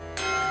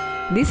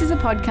This is a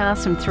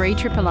podcast from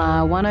 3RRR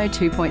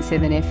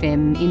 102.7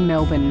 FM in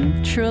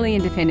Melbourne, truly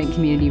independent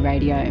community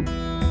radio.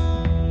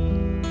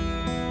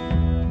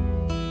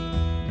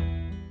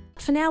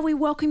 For now, we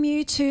welcome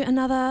you to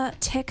another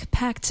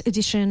tech-packed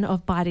edition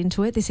of Bite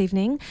Into It this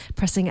evening.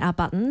 Pressing our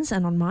buttons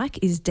and on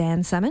mic is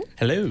Dan Salmon.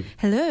 Hello.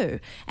 Hello.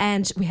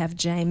 And we have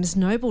James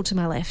Noble to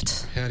my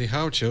left. Howdy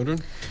ho, children.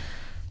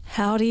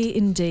 Howdy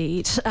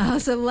indeed.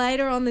 So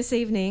later on this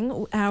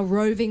evening, our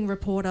roving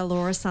reporter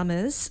Laura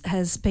Summers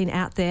has been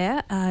out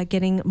there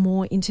getting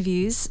more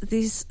interviews.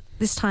 This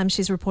time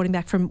she's reporting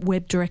back from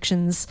Web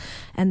Directions,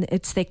 and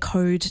it's their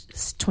Code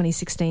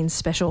 2016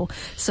 special.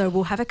 So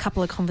we'll have a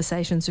couple of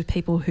conversations with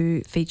people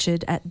who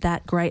featured at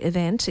that great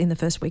event in the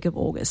first week of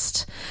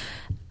August.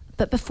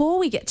 But before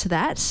we get to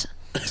that,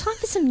 time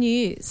for some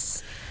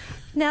news.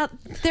 Now,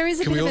 there is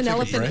a bit of an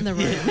elephant in the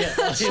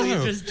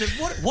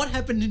room. What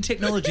happened in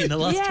technology in the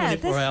last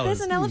 24 hours?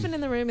 There's an elephant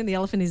in the room, and the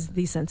elephant is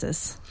the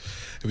census.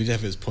 We did have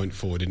his point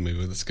forward, didn't we?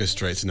 Well, let's go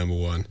straight to number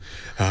one.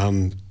 I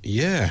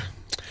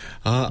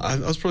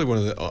was probably one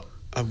of the...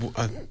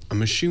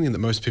 I'm assuming that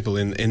most people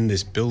in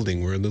this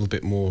building were a little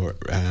bit more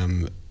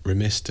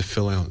remiss to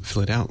fill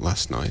it out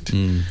last night.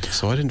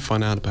 So I didn't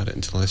find out about it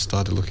until I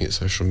started looking at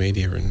social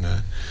media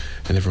and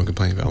everyone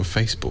complaining about it on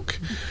Facebook.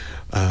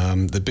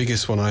 The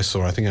biggest one I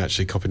saw, I think I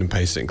actually copied and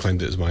pasted it and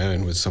claimed it as my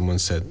own, was someone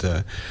said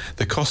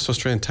the cost to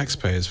Australian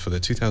taxpayers for the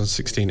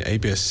 2016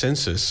 ABS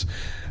census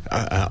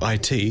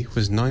IT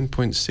was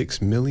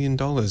 $9.6 million.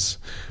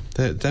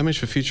 The damage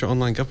for future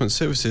online government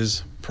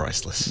services,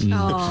 priceless. Look,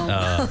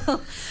 I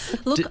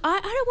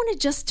don't want to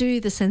just do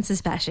the census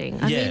bashing.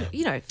 I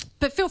mean,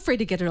 but feel free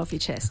to get it off your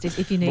chest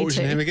if you need to. What was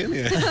your name again?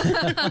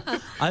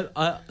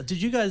 Yeah. Did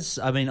you guys...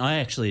 I mean, I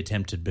actually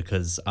attempted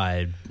because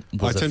I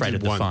was afraid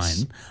of the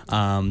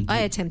fine. I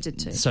attempted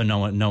to. So no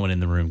one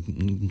in the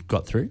room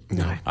got through?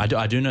 No.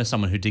 I do know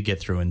someone who did get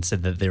through and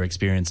said that their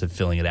experience of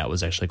filling it out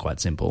was actually quite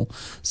simple.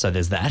 So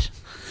there's that.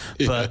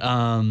 Yeah.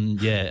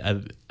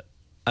 But,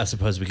 I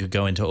suppose we could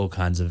go into all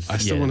kinds of... I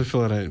still want to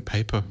fill it out in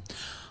paper.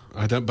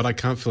 I don't, but I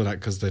can't fill it out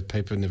because the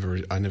paper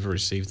I never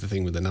received the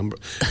thing with the number,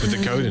 with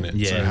the code in it.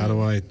 Yeah. So how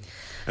do I...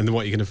 And then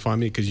what, you're going to find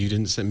me because you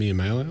didn't send me a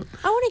mail out?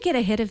 I want to get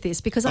ahead of this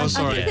because I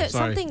think that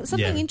sorry.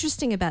 something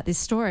interesting about this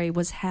story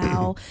was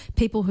how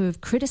people who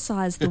have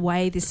criticised the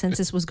way this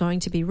census was going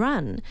to be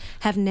run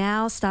have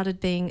now started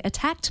being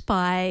attacked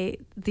by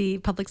the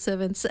public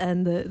servants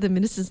and the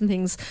ministers and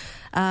things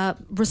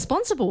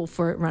responsible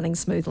for it running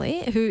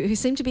smoothly, who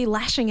seem to be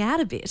lashing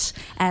out a bit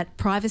at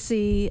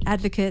privacy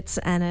advocates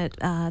and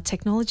at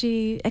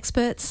technology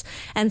experts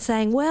and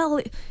saying,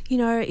 well,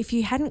 if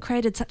you hadn't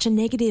created such a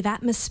negative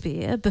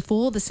atmosphere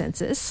before the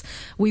census,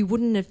 we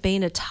wouldn't have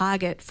been a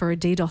target for a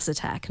DDoS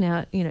attack.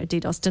 Now,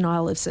 DDoS,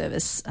 denial of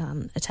service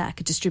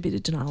attack, a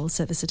distributed denial of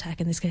service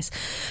attack in this case.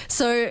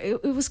 So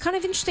it was kind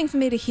of interesting for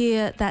me to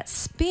hear that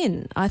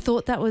spin. I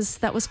thought that was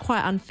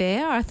quite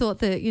unfair. I thought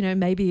that,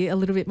 maybe a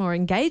little bit more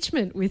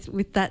engagement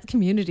with that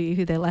community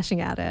who they're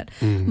lashing out at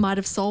might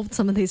have solved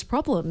some of these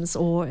problems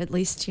or at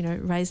least,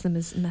 raised them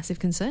as massive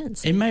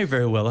concerns. It may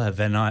very well have,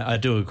 and I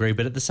do agree,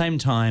 but at the same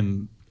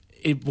time,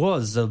 it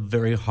was a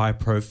very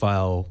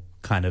high-profile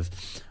kind of...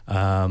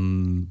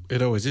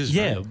 it always is,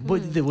 yeah, right? well,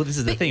 this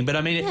is the thing. But,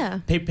 I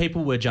mean,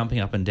 people were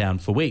jumping up and down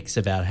for weeks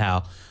about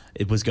how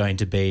it was going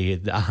to be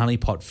a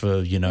honeypot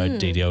for,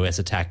 DDoS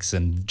attacks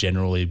and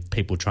generally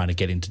people trying to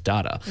get into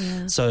data.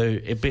 Yeah. So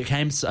it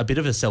became a bit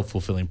of a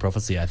self-fulfilling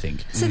prophecy, I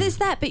think. So there's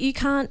that, but you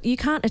can't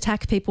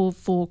attack people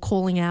for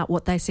calling out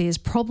what they see as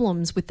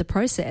problems with the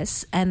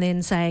process and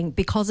then saying,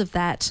 because of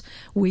that,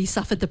 we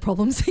suffered the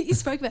problems that you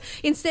spoke about.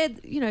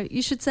 Instead,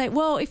 you should say,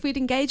 well, if we'd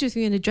engage with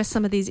you and address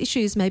some of these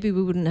issues, maybe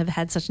we wouldn't have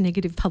had such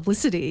negative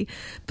publicity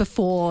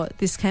before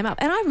this came up.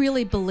 And I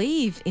really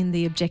believe in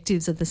the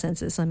objectives of the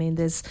census. I mean,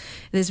 there's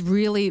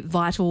really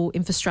vital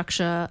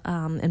infrastructure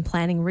and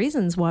planning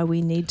reasons why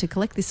we need to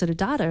collect this sort of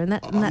data, and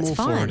that's fine. I'm all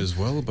for it as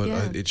well, but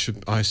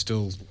I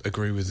still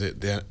agree with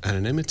the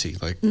anonymity.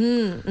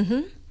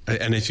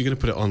 And if you're going to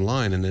put it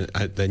online, and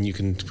then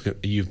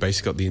you've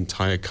basically got the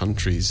entire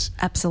country's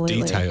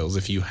details.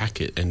 If you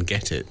hack it and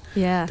get it,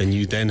 then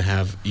you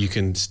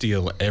can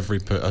steal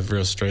every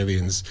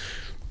Australian's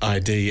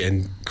ID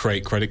and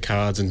create credit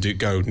cards and you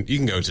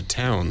can go to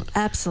town.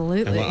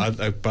 Absolutely.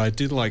 But I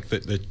did like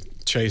that the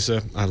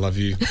Chaser, I love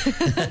you.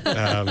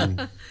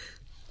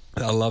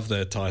 I love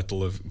their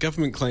title of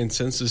Government Claimed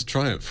Census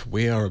Triumph.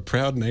 We are a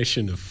proud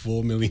nation of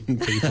 4 million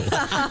people.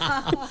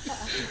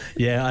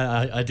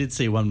 Yeah, I did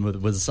see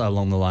one was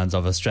along the lines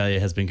of Australia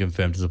has been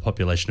confirmed as a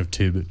population of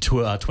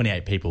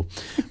 28 people,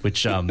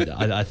 which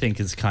I think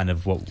is kind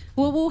of what...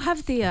 Well, we'll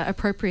have the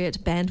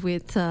appropriate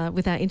bandwidth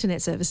with our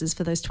internet services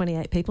for those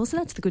 28 people, so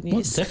that's the good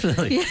news. Well,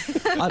 definitely.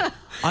 Yeah.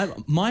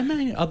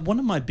 One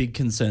of my big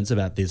concerns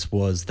about this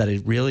was that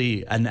it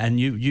really, and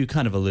you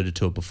kind of alluded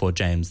to it before,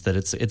 James, that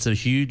it's a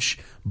huge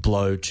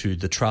blow to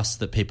the trust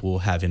that people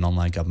have in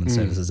online government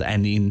services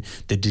and in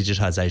the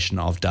digitisation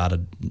of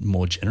data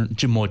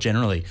more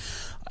generally.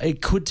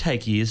 It could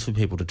take years for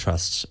people to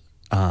trust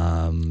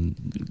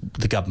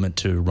the government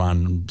to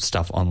run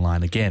stuff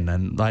online again.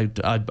 And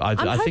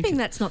I'm hoping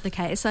that's not the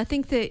case. I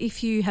think that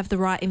if you have the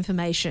right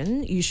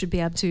information, you should be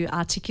able to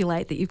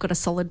articulate that you've got a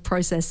solid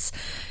process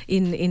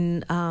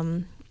in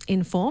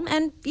form.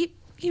 And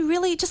you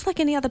really, just like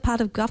any other part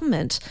of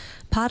government,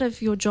 part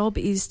of your job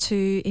is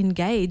to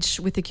engage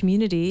with the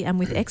community and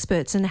with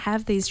experts and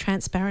have these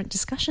transparent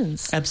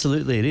discussions.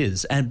 Absolutely, it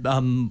is. And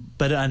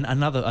but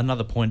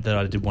another point that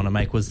I did want to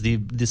make was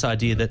this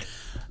idea that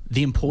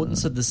the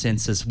importance of the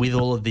census, with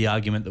all of the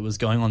argument that was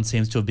going on,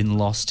 seems to have been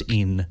lost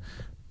in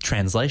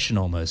translation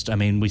almost. I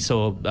mean, we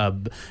saw,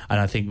 and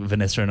I think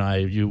Vanessa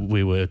and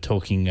we were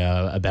talking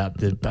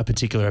about a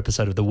particular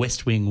episode of The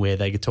West Wing where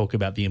they talk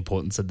about the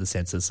importance of the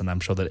census, and I'm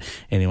sure that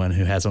anyone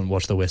who hasn't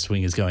watched The West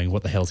Wing is going,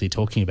 what the hell is he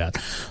talking about?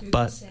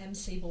 But Sam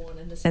Seaborn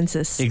and the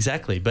census.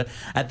 Exactly. But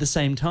at the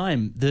same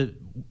time, the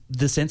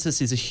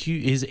census is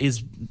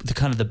is the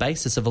kind of the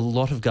basis of a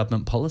lot of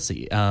government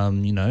policy.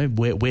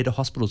 Where do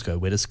hospitals go?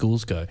 Where do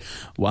schools go?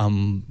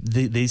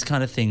 These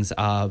kind of things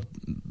are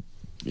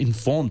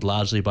informed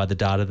largely by the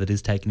data that is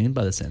taken in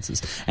by the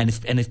census. And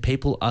if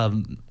people are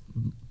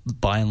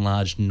by and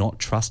large not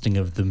trusting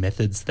of the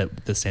methods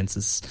that the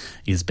census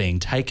is being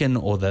taken,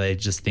 or they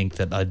just think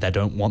that they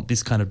don't want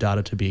this kind of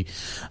data to be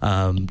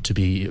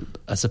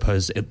I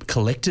suppose,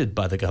 collected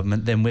by the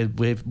government, then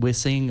we're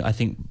seeing, I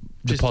think,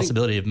 the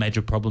possibility of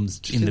major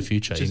problems in the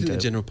future. Do you think the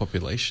general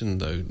population,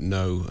 though,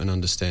 know and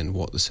understand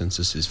what the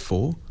census is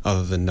for,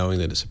 other than knowing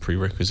that it's a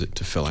prerequisite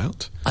to fill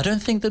out? I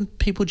don't think that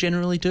people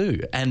generally do.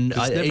 And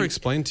it's never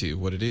explained to you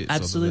what it is.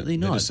 Absolutely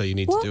not. They just say you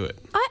need to do it.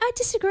 I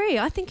disagree.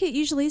 I think it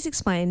usually is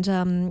explained. Do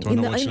I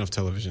not watch enough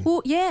television?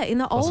 Well, yeah. In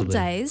the old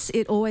days,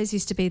 it always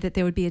used to be that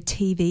there would be a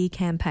TV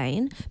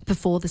campaign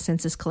before the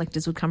census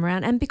collectors would come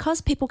around. And because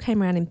people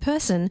came around in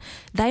person,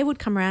 they would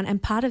come around,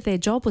 and part of their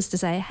job was to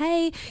say,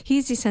 hey,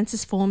 here's your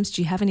census forms.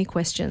 Do you have any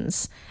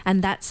questions?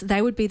 And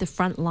they would be the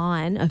front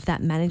line of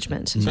that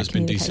management. So it's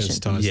been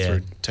desensitised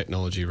through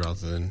technology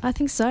rather than... I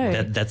think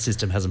so. That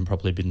system hasn't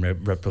properly been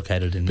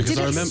replicated in because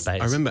I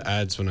remember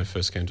ads when I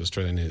first came to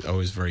Australia, and it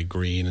always very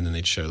green, and then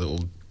they'd show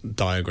little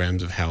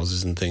diagrams of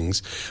houses and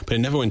things, but it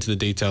never went to the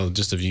detail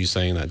just of you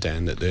saying that,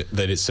 Dan, that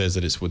it says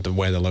that it's with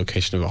where the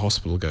location of a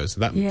hospital goes.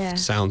 That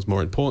sounds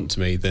more important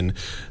to me than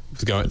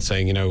to go out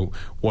saying,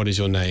 what is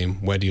your name,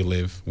 where do you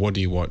live, what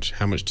do you watch,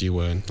 how much do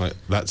you earn? Like,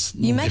 that's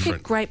you different. Make a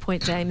great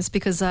point, James,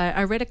 because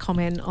I read a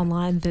comment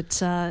online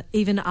that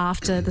even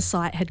after the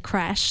site had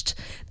crashed,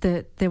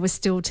 that there were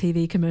still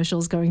TV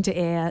commercials going to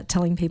air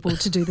telling people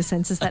to do the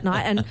census that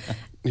night. And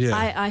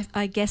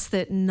I guess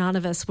that none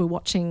of us were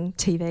watching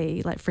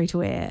TV, like free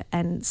to air,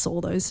 and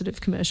saw those sort of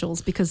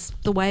commercials, because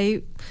the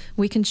way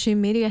we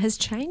consume media has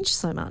changed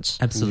so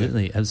much.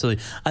 Absolutely. And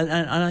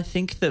I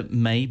think that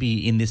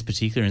maybe in this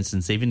particular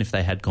instance, even if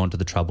they had gone to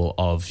the trouble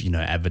of,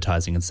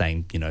 advertising and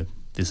saying,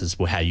 this is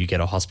how you get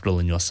a hospital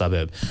in your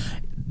suburb,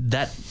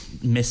 that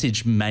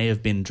message may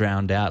have been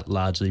drowned out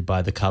largely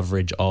by the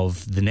coverage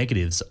of the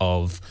negatives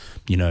of,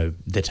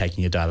 they're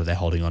taking your data, they're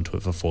holding onto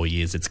it for 4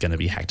 years, it's going to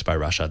be hacked by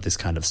Russia, this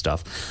kind of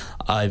stuff.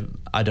 I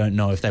don't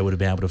know if they would have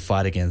been able to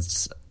fight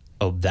against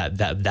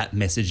that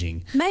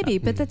messaging. Maybe,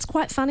 but that's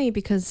quite funny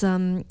because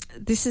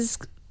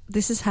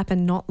this has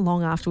happened not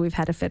long after we've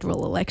had a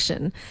federal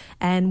election.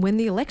 And when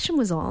the election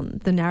was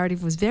on, the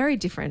narrative was very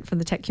different from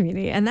the tech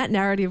community. And that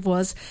narrative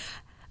was,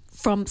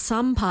 from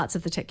some parts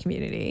of the tech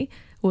community,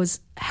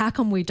 was, how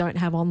come we don't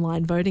have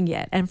online voting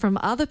yet? And from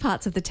other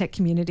parts of the tech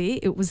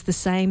community, it was the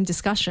same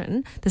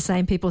discussion, the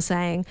same people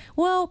saying,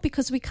 well,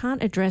 because we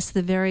can't address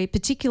the very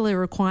particular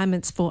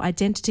requirements for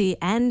identity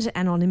and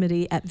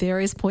anonymity at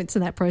various points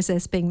in that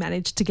process being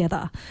managed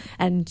together,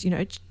 and,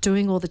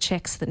 doing all the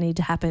checks that need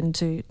to happen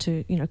to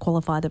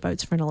qualify the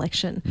votes for an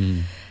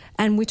election.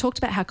 And we talked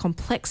about how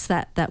complex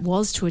that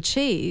was to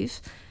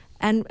achieve.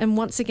 And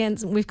once again,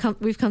 we've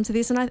come to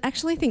this, and I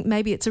actually think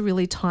maybe it's a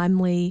really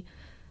timely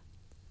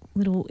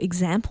little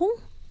example.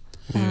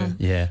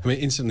 Yeah. I mean,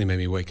 it instantly made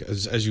me wake.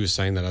 As you were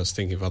saying that, I was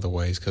thinking of other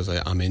ways, because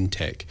I'm in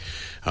tech.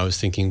 I was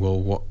thinking,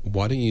 well,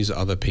 why don't you use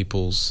other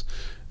people's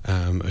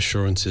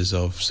assurances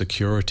of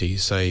security?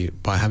 Say,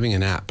 by having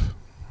an app,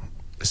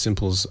 as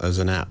simple as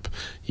an app,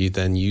 you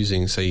then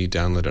using, say you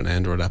download an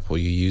Android app, or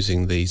you're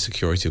using the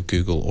security of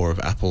Google or of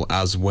Apple,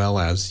 as well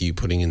as you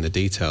putting in the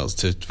details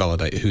to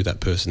validate who that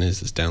person is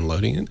that's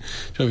downloading it.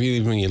 So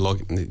even when you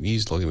log in with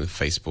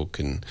Facebook,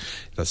 and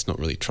that's not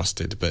really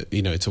trusted, but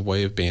it's a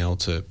way of being able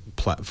to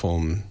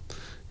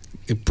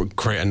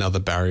create another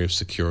barrier of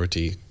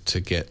security to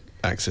get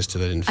access to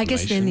that information. I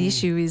guess then the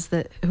issue is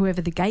that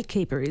whoever the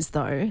gatekeeper is,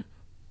 though,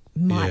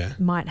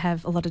 might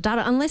have a lot of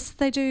data, unless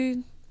they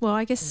do. Well,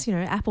 I guess,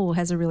 Apple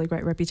has a really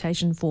great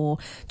reputation for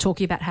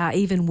talking about how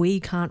even we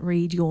can't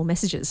read your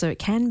messages, so it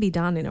can be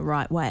done in a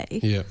right way.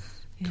 Yeah.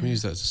 Can we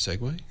use that as a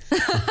segue?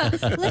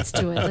 Let's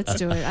do it.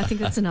 I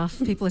think that's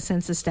enough. People are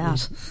censused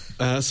out.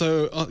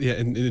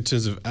 In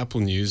terms of Apple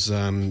news,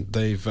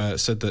 they've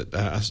said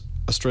that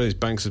Australia's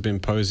banks have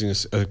been pose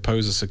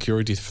a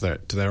security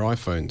threat to their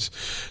iPhones.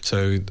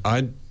 So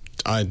I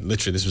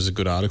literally, this was a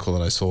good article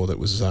that I saw that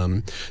was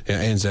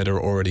ANZ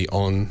are already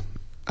on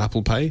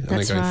Apple Pay, and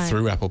That's they're going right.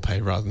 through Apple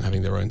Pay rather than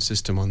having their own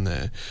system on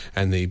there.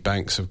 And the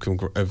banks have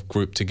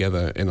grouped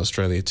together in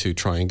Australia to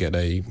try and get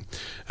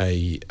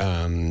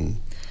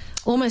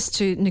almost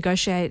to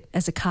negotiate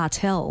as a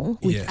cartel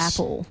with Yes.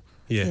 Apple.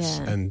 Yes,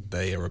 Yeah. and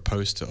they are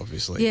opposed to,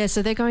 obviously. Yeah,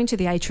 so they're going to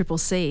the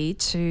ACCC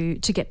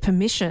to get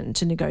permission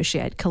to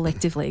negotiate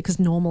collectively, because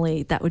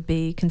normally that would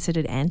be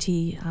considered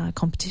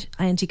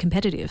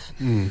anti-competitive.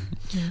 I mean,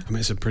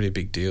 it's a pretty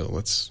big deal.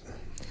 It's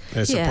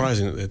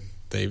surprising that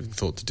they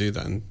thought to do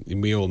that, and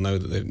we all know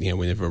that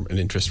whenever an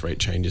interest rate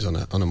changes on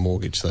a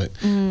mortgage, that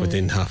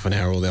within half an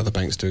hour all the other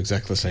banks do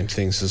exactly the same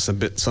thing. So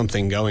there's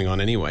something going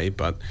on anyway,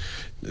 but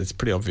it's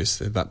pretty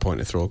obvious at that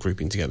point if they're all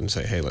grouping together and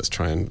say, hey, let's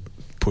try and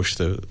push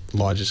the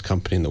largest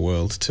company in the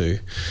world to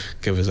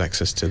give us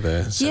access to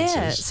their sensors.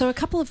 Yeah, so a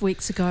couple of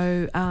weeks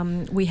ago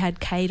we had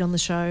Cade on the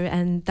show,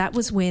 and that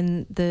was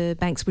when the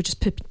banks were just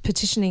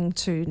petitioning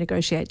to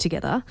negotiate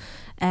together,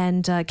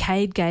 and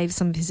Cade gave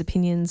some of his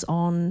opinions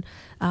on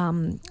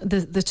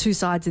the two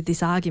sides of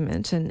this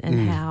argument,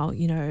 and how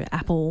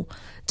Apple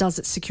does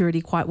its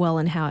security quite well,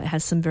 and how it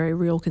has some very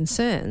real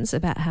concerns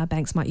about how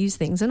banks might use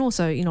things, and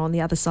also on the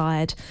other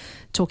side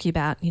talking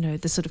about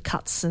the sort of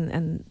cuts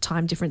and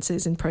time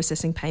differences in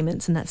processing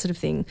payments and that sort of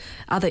thing,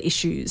 other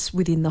issues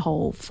within the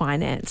whole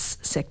finance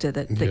sector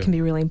that can be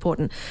really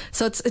important.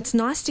 So it's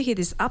nice to hear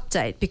this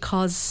update,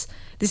 because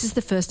this is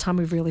the first time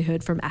we've really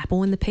heard from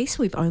Apple in the piece.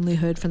 We've only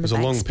heard from the banks before now.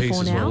 It was a long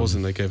piece as well,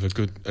 wasn't it? They gave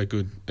a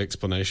good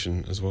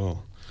explanation as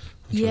well.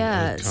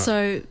 Yeah,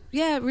 so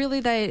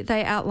really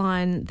they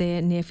outline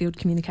their near-field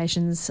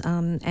communications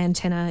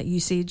antenna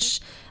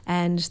usage,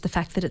 and the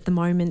fact that at the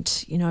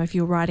moment, if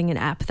you're writing an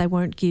app, they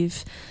won't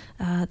give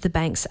the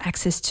banks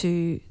access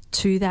to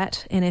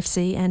that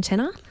NFC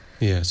antenna.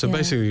 Yeah, so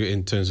basically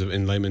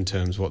in layman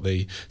terms, what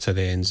they say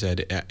the NZ,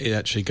 it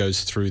actually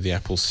goes through the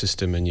Apple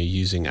system, and you're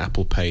using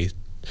Apple Pay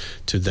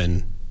to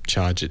then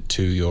charge it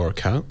to your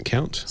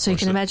account. So you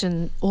can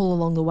imagine all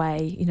along the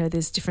way,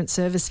 there's different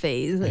service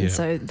fees, and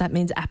so that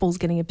means Apple's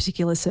getting a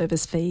particular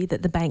service fee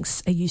that the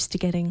banks are used to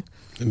getting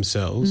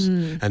themselves.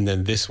 And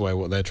then this way,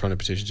 what they're trying to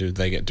petition to do,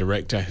 they get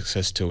direct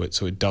access to it,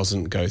 so it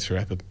doesn't go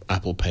through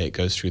Apple Pay, it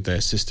goes through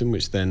their system,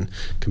 which then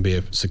can be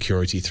a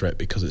security threat,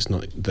 because it's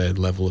not, their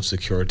level of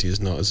security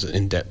is not as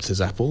in-depth as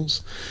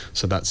Apple's.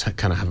 So that's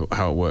kind of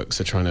how it works.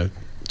 They're trying to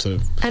sort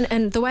of...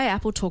 And the way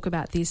Apple talk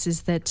about this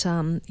is that,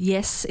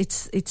 yes,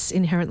 it's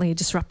inherently a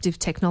disruptive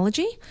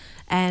technology,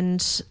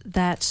 and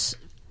that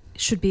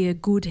should be a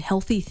good,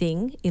 healthy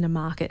thing in a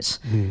market,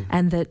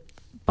 and that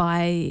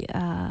by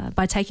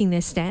taking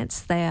their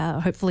stance, they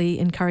are hopefully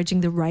encouraging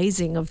the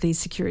raising of these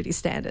security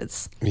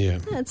standards. Yeah.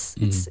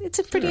 It's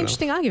a pretty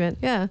interesting argument,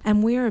 yeah.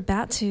 And we're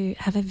about to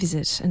have a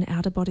visit, an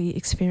out-of-body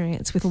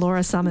experience with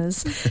Laura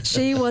Summers.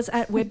 She was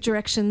at Web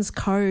Directions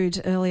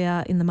Code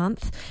earlier in the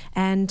month,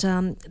 and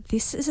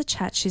this is a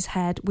chat she's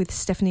had with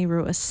Stephanie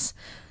Ruiz.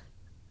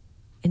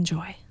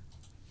 Enjoy.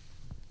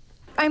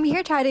 I'm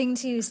here chatting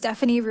to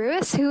Stephanie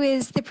Ruiz, who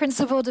is the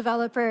principal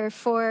developer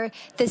for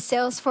the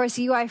Salesforce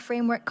UI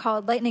framework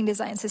called Lightning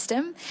Design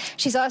System.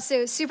 She's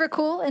also super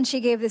cool, and she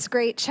gave this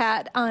great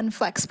chat on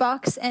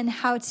Flexbox and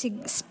how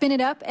to spin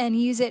it up and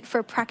use it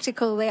for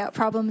practical layout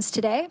problems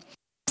today.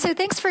 So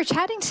thanks for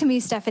chatting to me,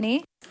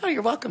 Stephanie. Oh,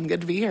 you're welcome.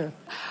 Good to be here.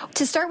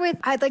 To start with,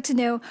 I'd like to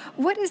know,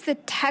 what is the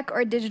tech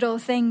or digital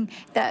thing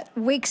that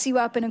wakes you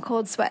up in a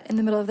cold sweat in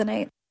the middle of the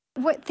night?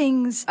 What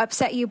things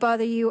upset you,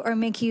 bother you, or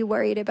make you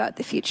worried about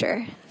the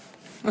future?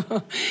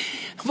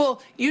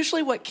 Well,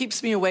 usually what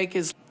keeps me awake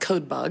is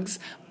code bugs.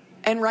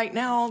 And right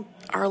now,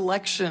 our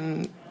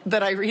election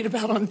that I read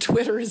about on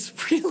Twitter is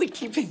really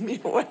keeping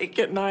me awake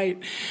at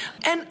night.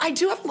 And I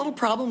do have a little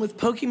problem with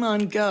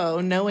Pokemon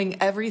Go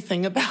knowing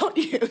everything about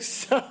you.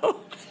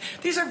 So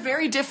these are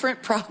very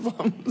different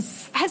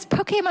problems. Has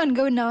Pokemon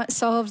Go not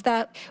solved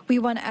that we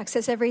want to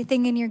access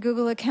everything in your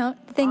Google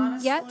account thing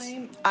yet?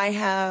 I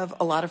have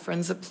a lot of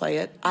friends that play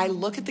it. I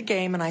look at the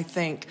game and I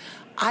think,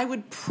 I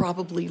would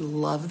probably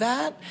love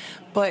that,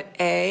 but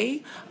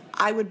I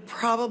would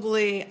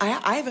probably,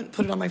 I haven't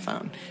put it on my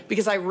phone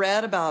because I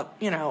read about,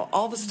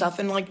 all the stuff,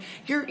 and like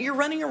you're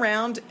running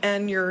around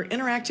and you're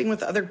interacting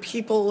with other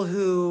people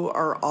who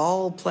are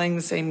all playing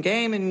the same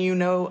game, and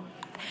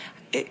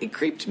it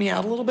creeped me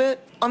out a little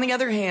bit. On the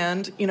other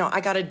hand, I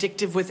got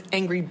addictive with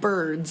Angry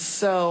Birds,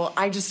 so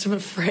I just am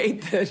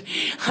afraid that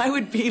I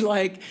would be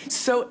like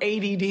so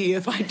ADD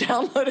if I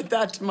downloaded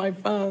that to my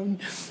phone.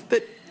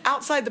 But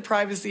outside the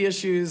privacy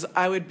issues,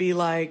 I would be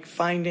like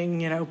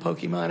finding,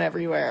 Pokemon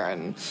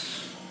everywhere.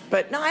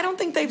 But no, I don't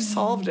think they've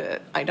solved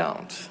it. I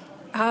don't.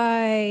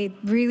 I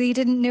really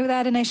didn't know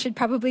that, and I should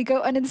probably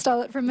go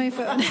uninstall it from my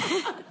phone.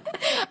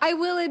 I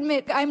will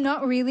admit, I'm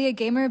not really a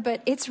gamer,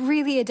 but it's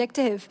really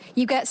addictive.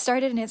 You get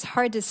started and it's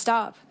hard to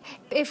stop.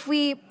 If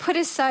we put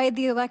aside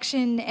the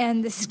election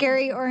and the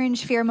scary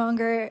orange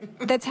fearmonger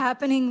that's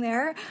happening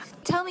there,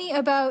 tell me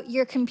about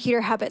your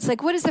computer habits.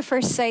 Like, what is the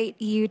first site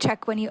you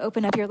check when you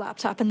open up your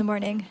laptop in the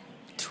morning?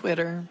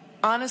 Twitter.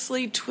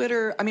 Honestly,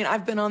 Twitter, I mean,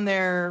 I've been on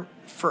there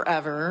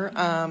forever,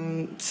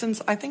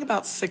 since I think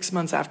about 6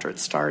 months after it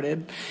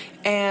started.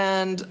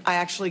 And I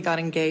actually got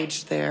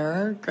engaged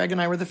there. Greg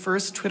and I were the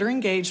first Twitter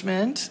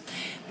engagement.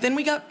 Then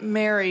we got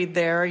married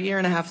there a year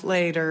and a half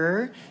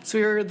later. So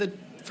we were the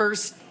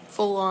first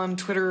full-on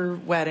Twitter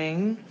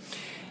wedding.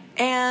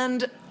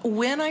 And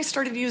when I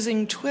started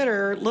using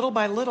Twitter, little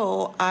by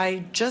little,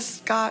 I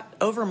just got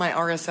over my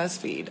RSS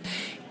feed.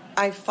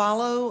 I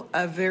follow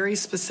a very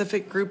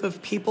specific group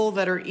of people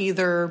that are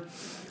either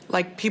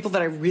like people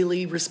that I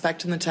really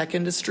respect in the tech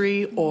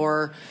industry,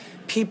 or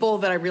people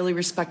that I really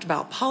respect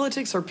about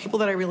politics, or people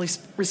that I really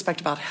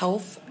respect about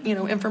health,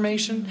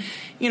 information.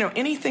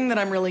 Anything that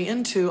I'm really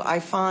into,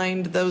 I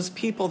find those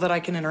people that I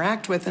can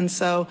interact with. And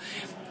so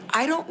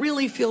I don't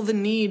really feel the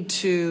need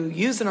to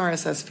use an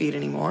RSS feed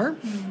anymore.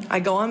 I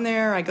go on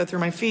there, I go through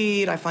my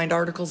feed, I find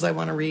articles I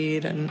want to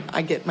read, and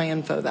I get my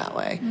info that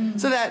way.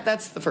 So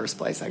that's the first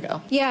place I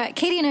go. Yeah,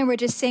 Katie and I were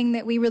just saying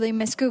that we really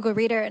miss Google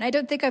Reader, and I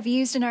don't think I've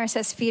used an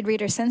RSS feed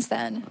reader since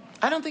then.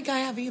 I don't think I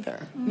have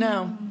either.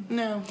 No.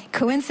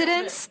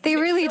 Coincidence? They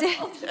really did.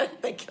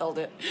 They killed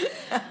it.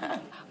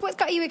 What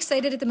got you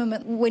excited at the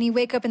moment when you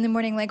wake up in the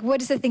morning? Like,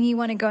 what is the thing you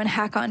want to go and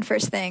hack on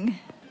first thing?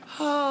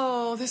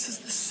 Oh, this is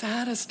the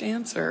saddest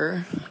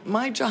answer.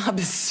 My job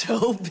is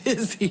so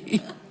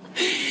busy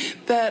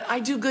that I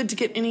do good to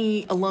get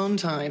any alone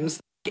times.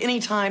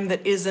 Any time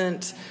that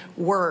isn't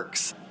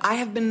works. I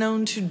have been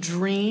known to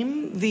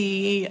dream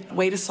the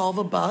way to solve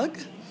a bug.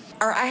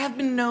 Or I have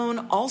been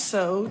known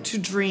also to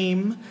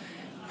dream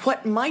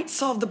what might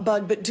solve the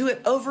bug, but do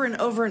it over and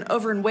over and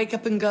over and wake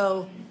up and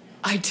go,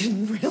 I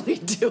didn't really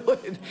do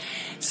it.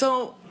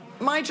 So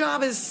my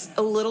job is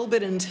a little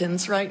bit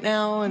intense right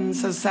now, and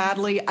so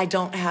sadly I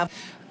don't have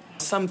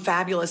some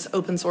fabulous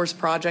open source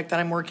project that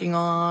I'm working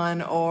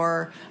on,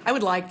 or I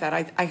would like that.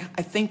 I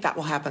think that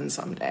will happen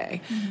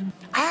someday.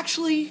 I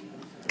actually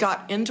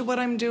got into what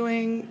I'm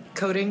doing,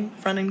 coding,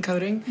 front-end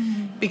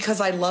coding, because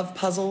I love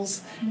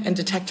puzzles and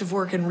detective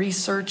work and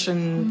research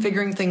and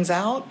figuring things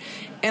out.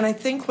 And I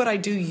think what I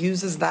do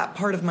uses that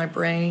part of my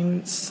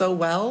brain so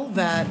well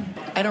that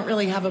I don't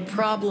really have a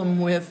problem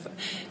with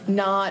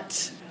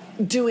not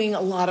doing a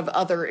lot of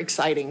other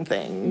exciting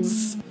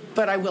things,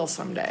 but I will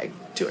someday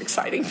do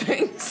exciting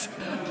things.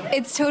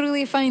 It's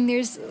totally fine.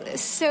 There's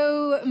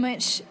so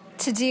much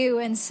to do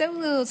and so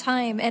little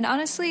time. And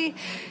honestly,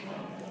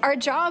 our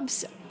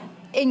jobs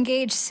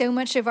engage so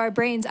much of our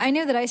brains. I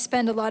know that I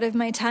spend a lot of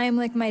my time,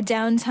 like my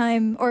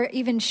downtime or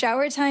even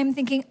shower time,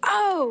 thinking,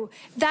 oh,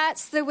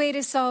 that's the way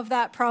to solve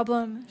that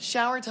problem.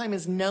 Shower time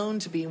is known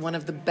to be one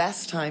of the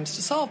best times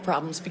to solve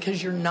problems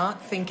because you're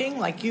not thinking.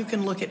 Like, you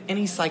can look at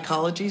any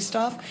psychology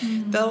stuff.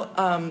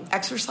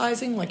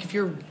 Exercising, like if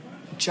you're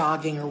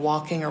jogging or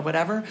walking or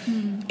whatever,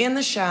 in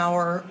the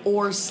shower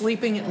or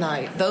sleeping at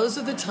night, those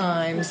are the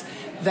times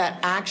that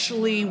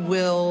actually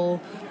will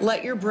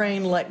let your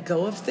brain let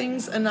go of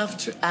things enough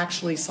to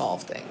actually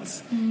solve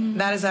things.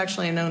 That is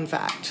actually a known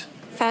fact.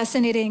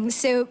 Fascinating.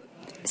 So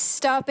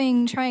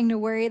stopping trying to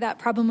worry that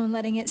problem and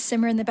letting it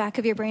simmer in the back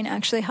of your brain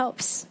actually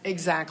helps.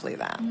 Exactly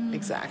that.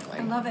 Exactly.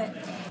 I love it.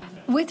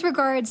 With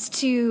regards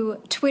to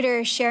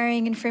Twitter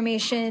sharing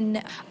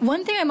information,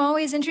 one thing I'm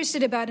always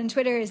interested about in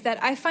Twitter is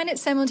that I find it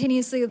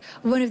simultaneously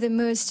one of the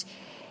most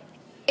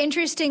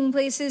interesting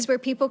places where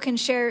people can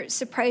share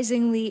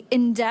surprisingly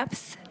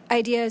in-depth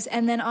ideas,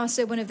 and then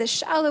also one of the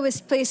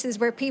shallowest places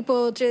where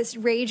people just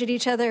rage at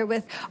each other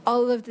with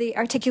all of the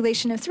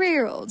articulation of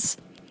 3-year-olds.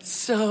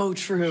 So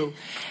true.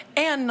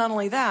 And not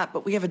only that,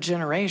 but we have a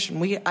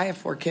generation. I have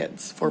 4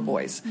 kids, 4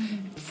 boys,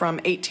 from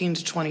 18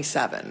 to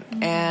 27.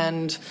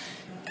 And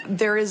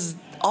there is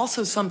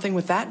also something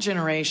with that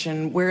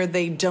generation where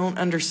they don't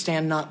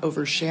understand not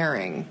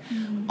oversharing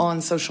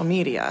on social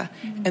media.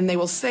 And they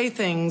will say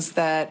things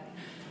that,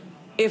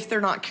 if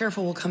they're not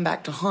careful, will come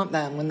back to haunt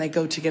them when they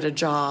go to get a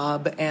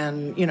job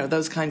and,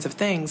 those kinds of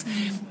things.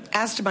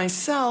 As to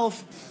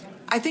myself,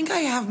 I think I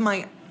have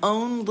my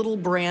own little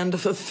brand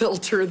of a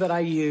filter that I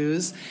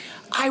use.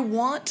 I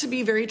want to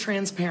be very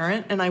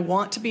transparent, and I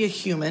want to be a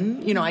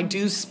human. I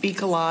do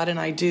speak a lot, and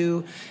I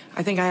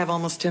think I have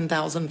almost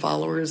 10,000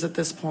 followers at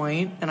this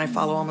point, and I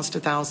follow almost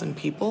 1,000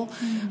 people.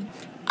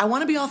 I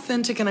want to be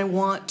authentic, and I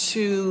want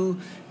to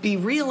be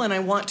real, and I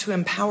want to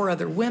empower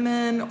other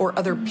women or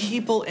other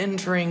people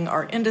entering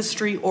our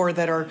industry or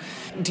that are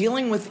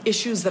dealing with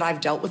issues that I've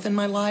dealt with in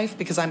my life,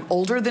 because I'm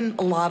older than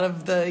a lot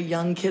of the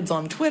young kids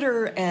on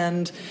Twitter,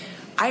 and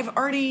I've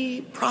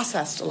already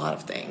processed a lot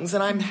of things,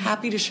 and I'm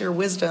happy to share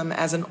wisdom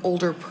as an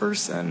older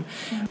person.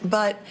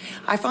 But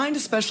I find,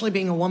 especially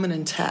being a woman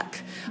in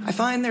tech, I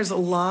find there's a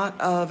lot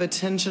of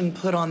attention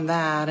put on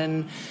that,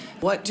 and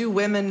what do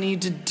women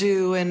need to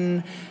do,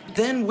 and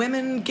then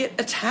women get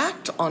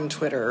attacked on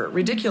Twitter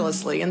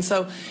ridiculously. And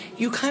so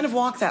you kind of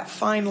walk that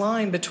fine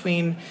line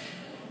between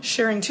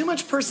sharing too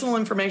much personal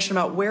information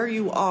about where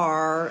you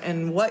are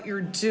and what you're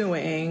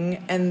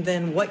doing, and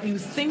then what you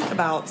think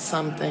about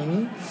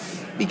something,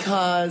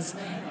 because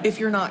if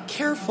you're not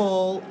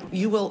careful,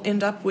 you will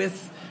end up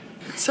with...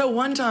 So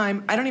one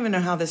time, I don't even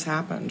know how this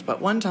happened,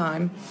 but one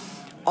time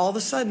all of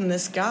a sudden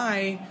this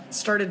guy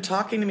started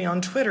talking to me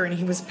on Twitter, and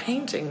he was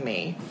painting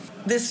me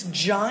this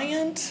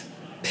giant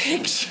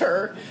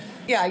picture.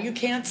 Yeah, you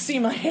can't see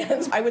my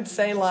hands. I would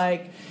say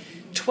like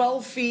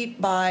 12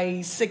 feet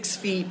by 6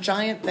 feet,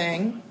 giant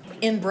thing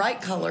in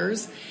bright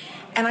colors.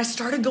 And I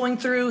started going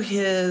through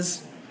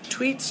his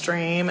tweet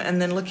stream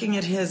and then looking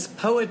at his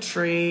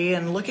poetry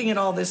and looking at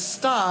all this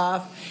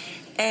stuff.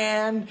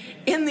 And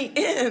in the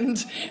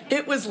end,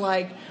 it was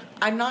like,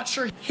 I'm not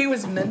sure he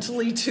was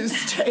mentally too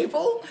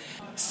stable.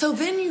 So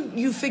then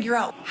you figure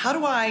out, how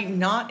do I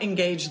not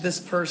engage this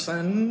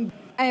person?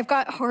 I've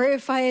got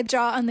horrified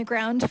jaw on the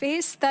ground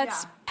face.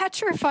 That's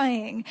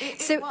petrifying.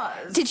 It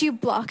was. Did you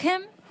block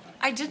him?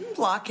 I didn't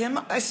block him.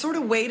 I sort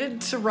of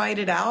waited to write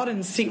it out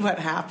and see what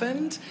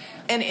happened.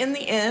 And in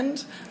the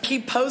end,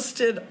 he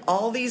posted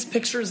all these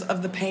pictures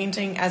of the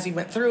painting as he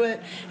went through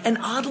it. And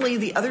oddly,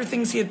 the other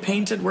things he had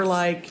painted were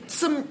like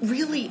some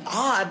really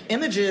odd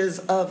images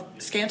of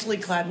scantily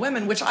clad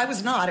women, which I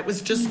was not. It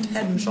was just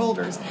head and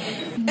shoulders.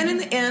 And in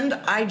the end,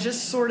 I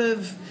just sort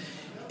of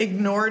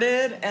ignored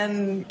it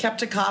and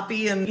kept a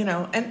copy, and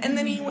and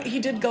then he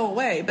did go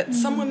away. But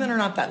some women are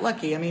not that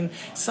lucky. I mean,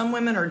 some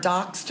women are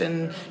doxxed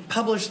and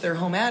publish their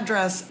home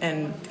address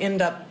and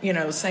end up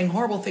saying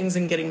horrible things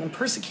and getting them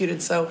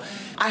persecuted. So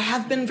I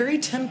have been very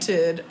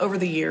tempted over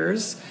the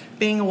years,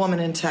 being a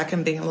woman in tech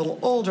and being a little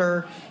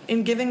older,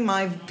 in giving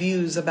my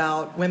views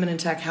about women in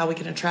tech, how we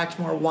can attract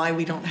more, why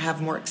we don't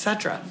have more,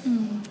 etc.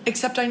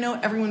 Except I know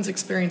everyone's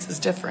experience is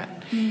different.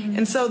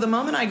 And so the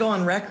moment I go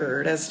on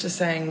record as to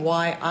saying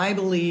why I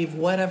believe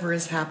whatever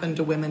has happened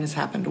to women has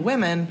happened to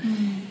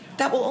women,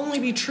 that will only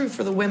be true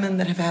for the women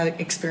that have had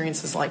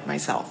experiences like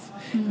myself.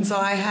 And so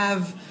I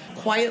have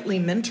quietly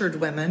mentored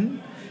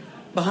women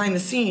behind the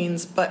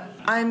scenes, but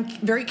I'm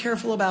very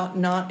careful about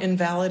not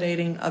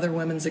invalidating other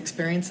women's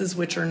experiences,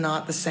 which are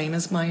not the same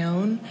as my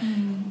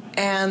own,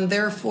 and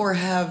therefore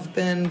have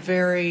been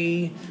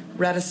very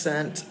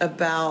reticent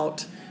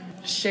about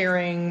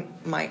sharing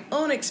my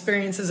own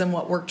experiences and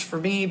what worked for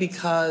me,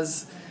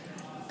 because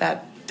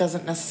that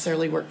doesn't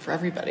necessarily work for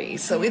everybody.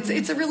 So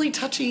it's a really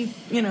touchy,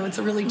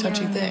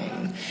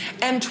 thing.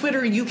 And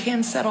Twitter, you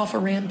can set off a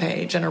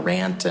rampage and a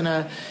rant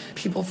and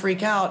people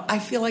freak out. I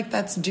feel like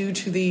that's due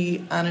to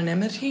the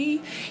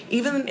anonymity.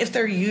 Even if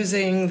they're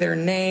using their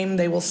name,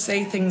 they will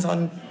say things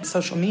on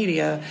social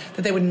media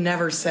that they would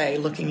never say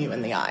looking you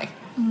in the eye.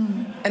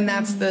 And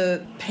that's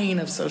the pain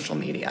of social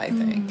media, I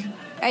think.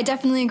 I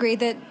definitely agree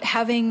that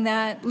having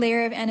that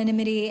layer of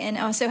anonymity and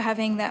also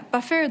having that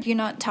buffer, you're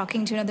not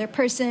talking to another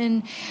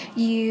person,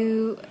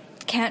 you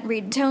can't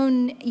read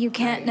tone, you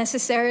can't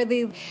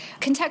necessarily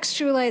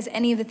contextualize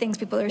any of the things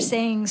people are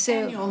saying.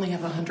 So and you only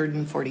have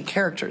 140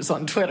 characters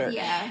on Twitter.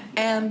 Yeah.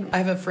 And I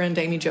have a friend,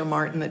 Amy Jo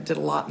Martin, that did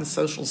a lot in the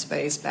social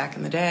space back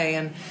in the day,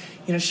 and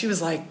she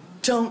was like,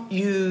 don't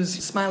use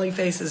smiley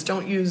faces,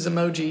 don't use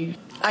emoji.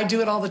 I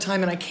do it all the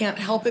time, and I can't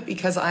help it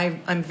because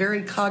I'm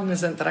very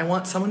cognizant that I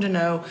want someone to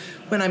know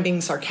when I'm being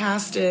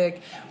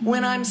sarcastic,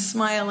 when I'm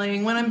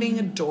smiling, when I'm being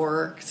a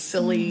dork,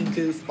 silly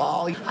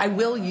goofball. I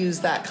will use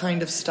that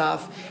kind of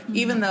stuff,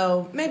 even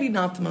though maybe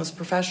not the most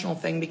professional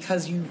thing,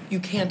 because you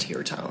can't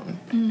hear tone.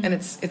 And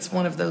it's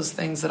one of those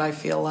things that I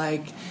feel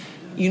like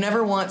you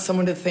never want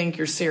someone to think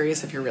you're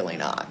serious if you're really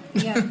not.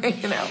 Yeah.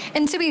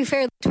 And to be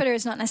fair, Twitter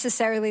is not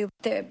necessarily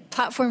the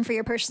platform for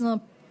your professional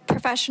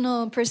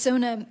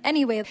persona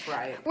anyway.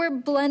 Right. We're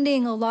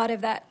blending a lot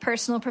of that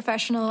personal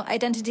professional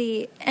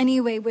identity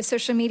anyway with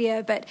social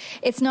media, but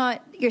it's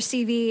not your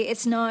CV,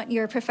 it's not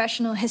your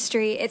professional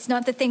history, it's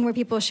not the thing where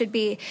people should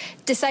be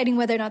deciding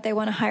whether or not they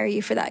want to hire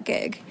you for that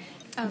gig.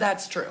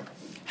 That's true.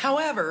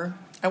 However,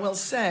 I will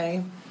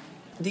say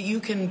that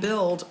you can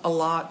build a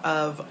lot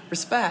of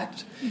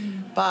respect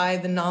by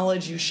the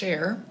knowledge you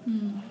share.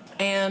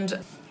 And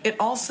it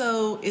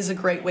also is a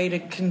great way to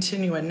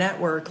continue a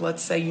network.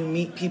 Let's say you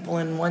meet people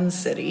in one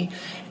city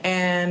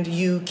and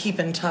you keep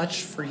in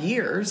touch for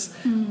years,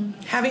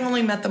 having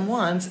only met them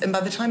once, and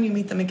by the time you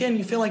meet them again,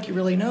 you feel like you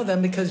really know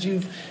them because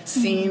you've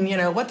seen,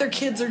 what their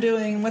kids are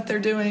doing, what they're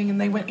doing, and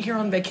they went here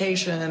on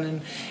vacation,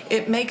 and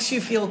it makes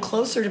you feel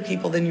closer to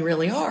people than you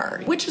really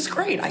are, which is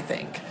great, I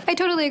think. I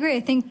totally agree.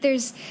 I think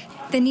there's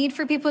the need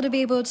for people to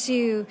be able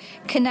to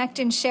connect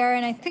and share,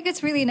 and I think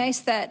it's really nice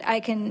that I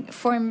can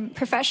form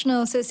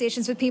professional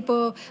associations with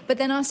people, but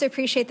then also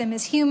appreciate them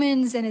as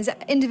humans and as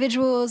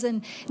individuals,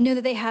 and know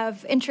that they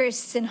have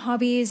interests and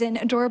hobbies and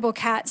adorable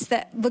cats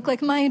that look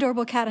like my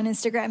adorable cat on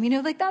Instagram.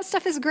 That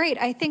stuff is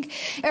great. I think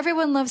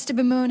everyone loves to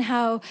bemoan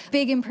how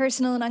big and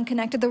personal and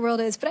unconnected the world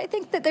is, but I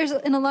think that there's,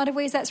 in a lot of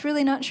ways, that's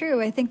really not true.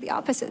 I think the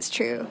opposite is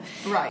true.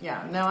 Right.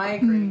 Yeah. No, I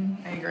agree.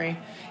 I agree.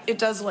 It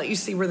does let you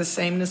see where the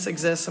sameness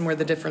exists and where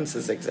the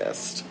differences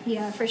exist.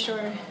 Yeah, for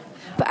sure.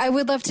 But I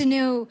would love to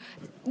know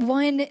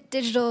one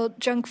digital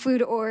junk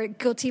food or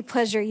guilty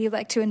pleasure you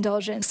like to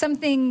indulge in.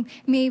 Something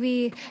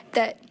maybe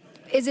that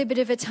is a bit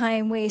of a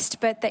time waste,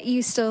 but that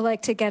you still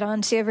like to get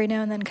onto every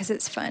now and then because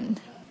it's fun.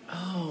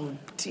 Oh,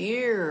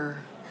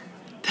 dear.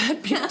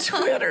 That'd be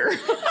Twitter.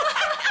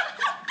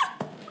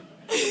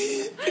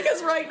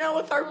 Because right now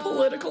with our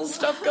political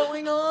stuff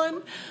going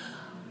on,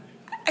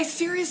 I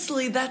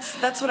seriously,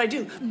 that's what I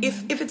do.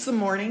 If it's the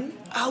morning,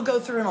 I'll go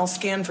through and I'll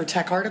scan for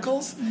tech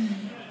articles.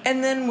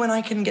 And then when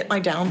I can get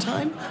my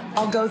downtime,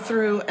 I'll go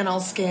through and I'll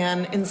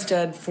scan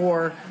instead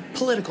for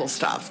political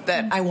stuff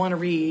that I want to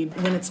read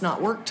when it's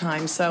not work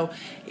time. So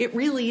it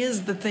really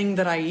is the thing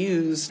that I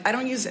use. I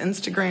don't use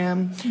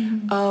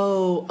Instagram.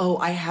 Oh,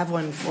 I have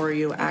one for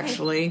you,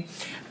 actually.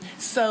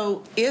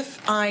 So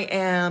if I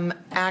am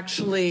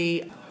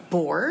actually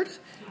bored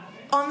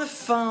on the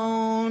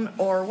phone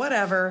or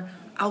whatever,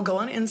 I'll go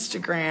on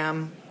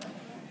Instagram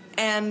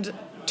and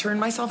turn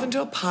myself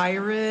into a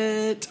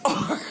pirate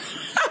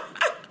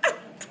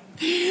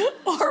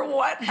or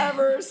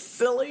whatever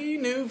silly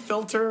new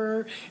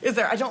filter is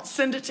there. I don't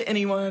send it to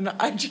anyone.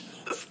 I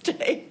just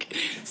take...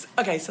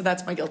 Okay, so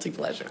that's my guilty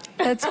pleasure.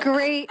 That's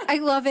great. I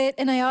love it.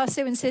 And I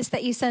also insist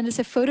that you send us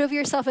a photo of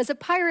yourself as a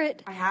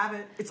pirate. I have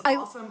it. It's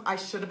awesome. I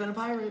should have been a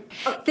pirate.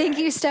 Okay. Thank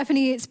you,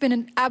 Stephanie. It's been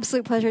an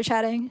absolute pleasure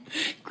chatting.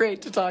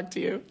 Great to talk to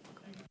you.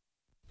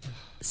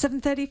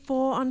 7:34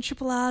 on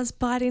Triple R's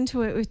Bite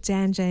Into It with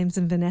Dan, James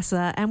and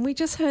Vanessa. And we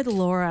just heard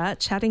Laura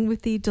chatting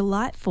with the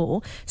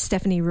delightful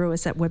Stephanie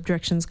Ruis at Web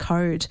Directions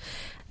Code.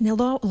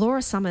 Now,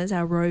 Laura Summers,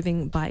 our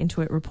roving Bite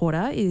Into It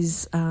reporter,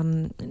 is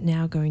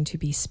now going to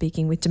be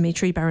speaking with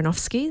Dmitry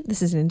Baranovsky.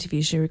 This is an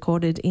interview she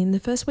recorded in the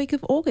first week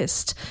of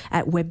August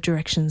at Web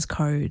Directions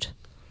Code.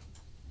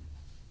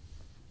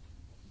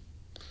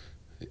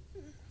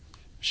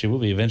 She will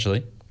be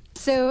eventually.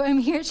 So I'm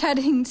here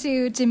chatting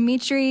to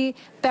Dmitry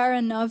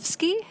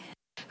Baranovsky,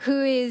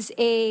 who is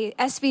a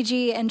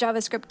SVG and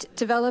JavaScript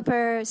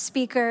developer,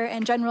 speaker,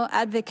 and general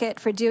advocate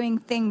for doing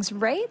things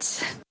right.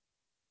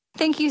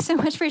 Thank you so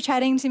much for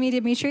chatting to me,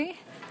 Dmitry.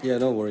 Yeah,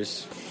 no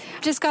worries.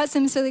 Just got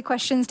some silly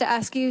questions to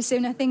ask you, so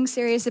nothing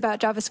serious about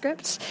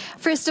JavaScript.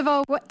 First of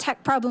all, what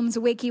tech problems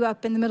wake you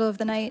up in the middle of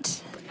the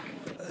night?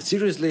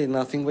 Seriously,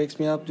 nothing wakes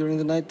me up during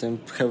the night. I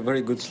have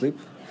very good sleep.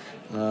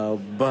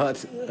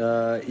 But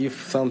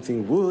if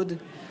something would,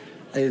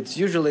 it's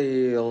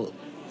usually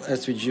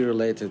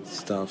SVG-related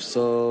stuff.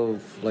 So,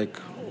 like,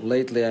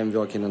 lately I'm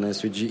working on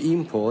SVG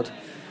import,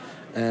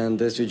 and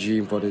SVG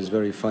import is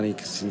very funny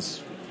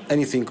since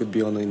anything could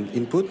be on an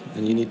input,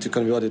 and you need to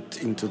convert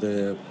it into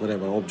the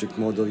whatever object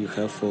model you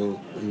have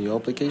in your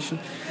application.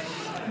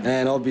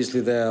 And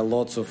obviously there are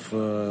lots of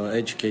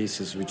edge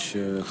cases which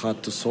are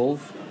hard to solve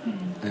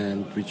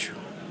and which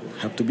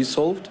have to be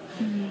solved,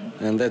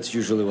 and that's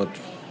usually what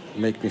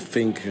make me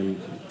think. And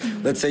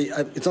let's say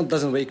it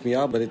doesn't wake me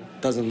up, but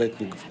it doesn't let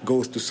me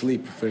go to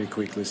sleep very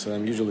quickly. So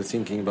I'm usually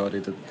thinking about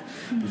it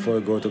before I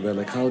go to bed,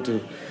 like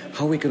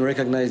how we can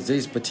recognize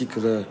this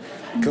particular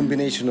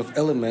combination of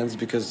elements,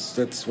 because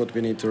that's what we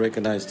need to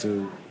recognize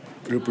to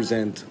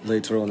represent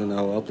later on in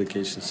our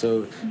application.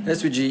 So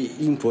SVG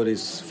import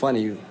is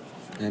funny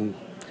and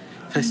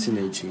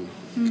fascinating.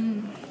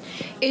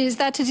 Is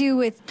that to do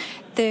with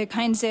the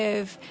kinds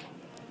of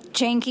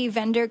janky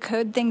vendor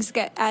code things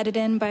get added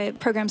in by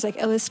programs like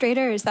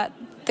Illustrator? Is that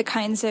the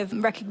kinds of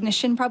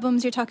recognition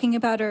problems you're talking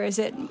about, or is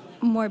it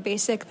more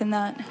basic than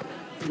that?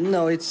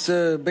 No, it's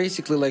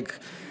basically like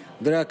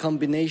there are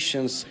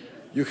combinations.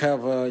 You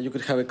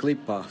could have a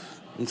clip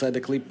path. Inside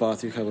the clip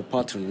path, you have a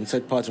pattern.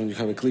 Inside pattern, you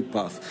have a clip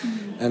path,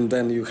 and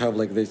then you have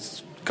like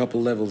this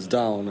couple levels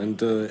down.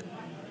 And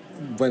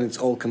when it's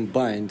all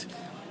combined,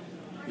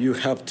 you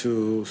have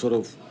to sort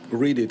of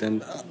read it,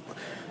 and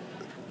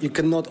you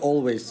cannot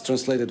always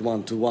translate it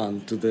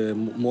one-to-one to the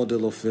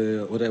model of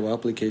the whatever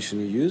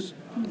application you use.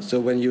 So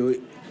when you're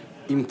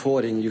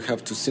importing, you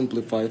have to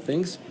simplify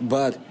things,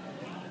 but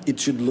it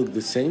should look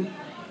the same.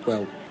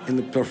 Well, in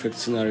the perfect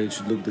scenario, it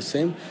should look the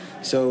same.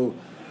 So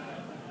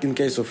in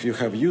case of you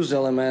have use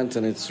element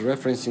and it's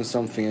referencing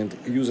something, and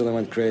use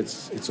element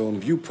creates its own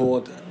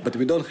viewport, but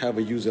we don't have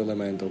a use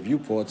element or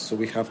viewport, so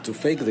we have to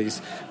fake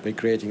this by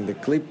creating the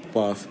clip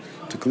path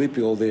to clip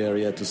all the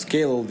area, to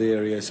scale all the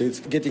area. So it's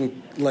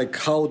getting like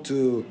how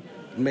to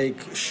make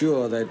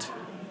sure that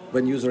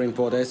when user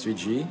import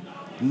SVG,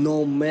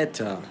 no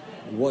matter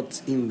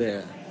what's in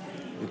there,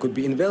 it could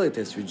be invalid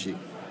SVG.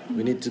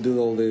 We need to do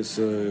all these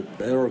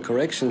error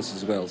corrections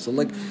as well. So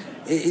like,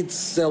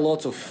 it's a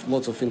lots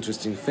of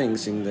interesting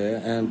things in there,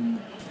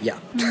 and yeah.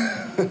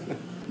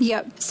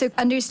 Yep. So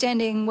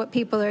understanding what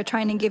people are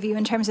trying to give you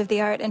in terms of the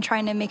art and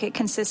trying to make it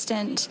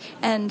consistent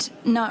and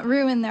not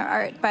ruin their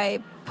art by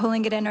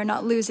pulling it in or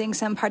not losing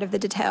some part of the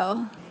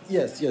detail.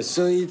 Yes.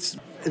 So it's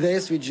the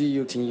SVG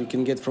you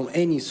can get from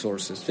any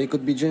sources. They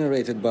could be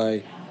generated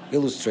by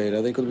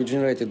Illustrator, they could be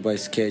generated by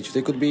Sketch,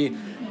 they could be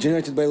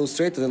generated by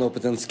Illustrator and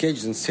opened on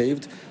Sketch and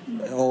saved,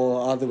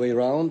 or other way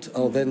around,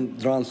 or then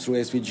run through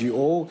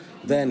SVGO,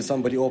 then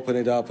somebody open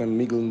it up and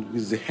mingle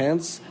with the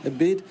hands a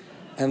bit,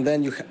 and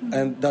then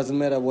and doesn't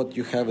matter what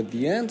you have at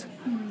the end,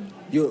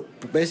 you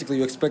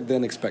expect the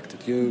unexpected.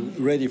 You're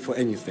ready for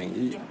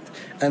anything.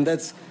 And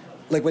that's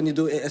like when you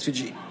do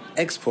SVG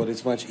export,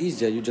 it's much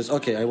easier. You just,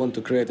 okay, I want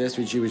to create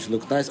SVG which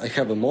looks nice, I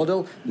have a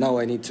model, now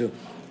I need to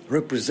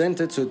represent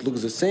it so it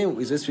looks the same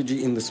with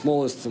SVG in the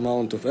smallest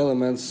amount of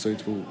elements, so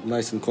it will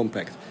nice and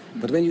compact.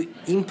 But when you're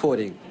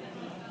importing,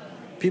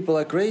 people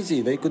are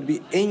crazy. They could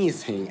be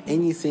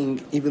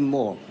anything even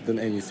more than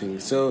anything.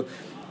 So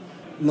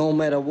no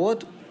matter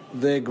what,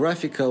 the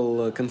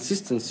graphical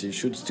consistency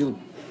should still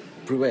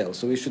prevail.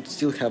 So we should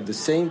still have the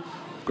same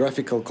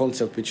graphical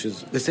concept, which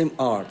is the same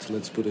art,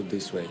 let's put it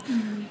this way.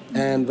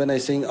 And when I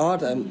say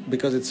art,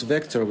 because it's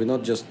vector, we're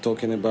not just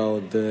talking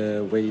about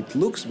the way it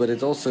looks, but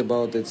it's also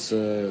about its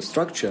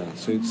structure.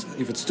 So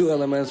if it's 2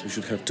 elements, we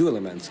should have 2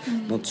 elements,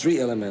 not 3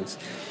 elements,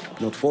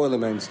 not 4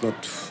 elements,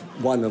 not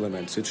 1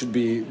 element. So it should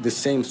be the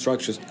same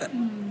structures,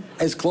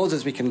 as close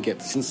as we can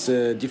get, since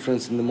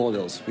difference in the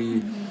models.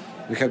 We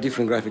have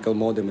different graphical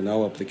modem in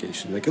our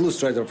application. Like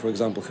Illustrator, for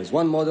example, has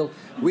 1 model.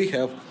 We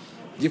have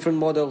different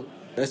model.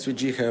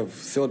 SVG have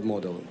 3rd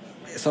model.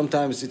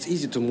 Sometimes it's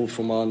easy to move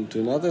from one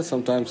to another.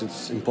 Sometimes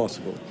it's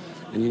impossible.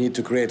 And you need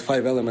to create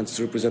 5 elements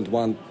to represent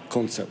one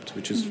concept,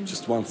 which is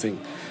just one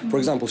thing. For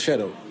example,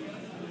 shadow.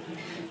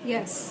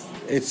 Yes.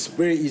 It's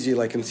very easy,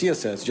 like in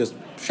CSS, just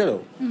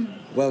shadow.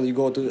 Well, you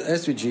go to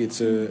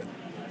SVG,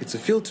 it's a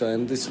filter,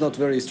 and it's not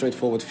very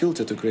straightforward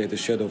filter to create a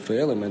shadow for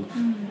element.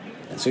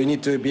 So you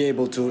need to be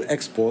able to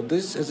export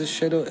this as a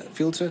shadow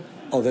filter.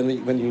 Or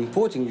then when you're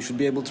importing, you should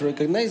be able to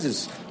recognize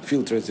this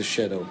filter as a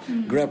shadow,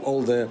 grab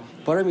all the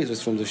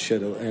parameters from the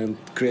shadow and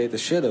create a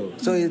shadow.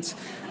 So it's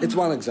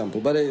one example,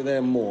 but there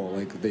are more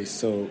like this.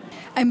 So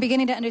I'm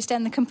beginning to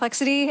understand the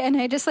complexity, and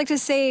I just like to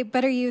say,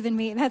 better you than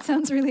me. That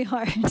sounds really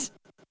hard.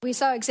 We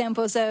saw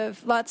examples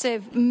of lots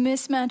of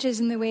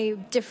mismatches in the way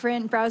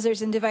different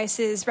browsers and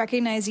devices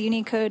recognize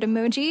Unicode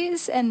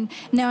emojis, and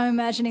now I'm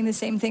imagining the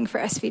same thing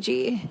for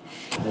SVG.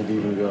 Maybe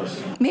even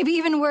worse. Maybe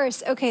even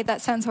worse. Okay, that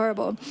sounds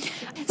horrible.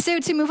 So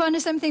to move on to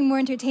something more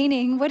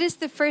entertaining, what is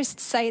the first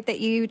site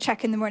that you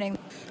check in the morning?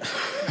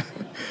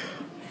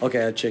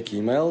 Okay, I check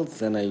emails,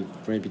 then I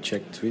maybe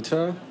check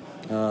Twitter.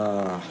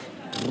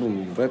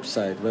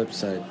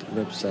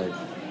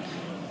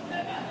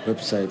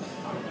 Website.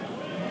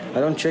 I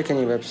don't check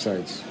any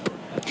websites.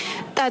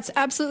 That's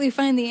absolutely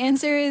fine. The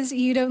answer is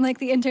you don't like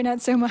the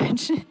internet so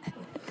much.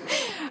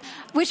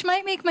 Which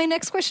might make my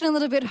next question a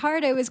little bit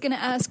hard. I was going to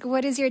ask,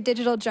 what is your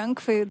digital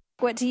junk food?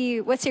 What's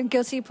your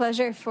guilty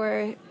pleasure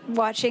for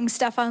watching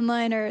stuff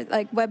online or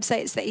like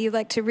websites that you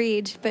like to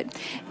read? But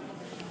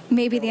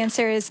maybe the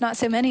answer is not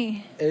so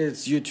many.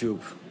 It's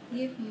YouTube.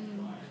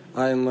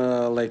 I'm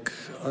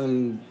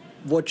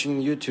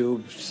watching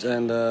YouTube,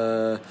 and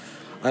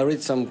I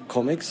read some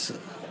comics.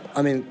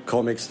 I mean,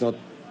 comics, not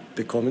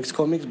the comics,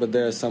 but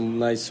there are some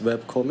nice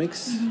web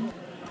comics.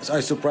 So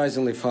I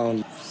surprisingly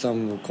found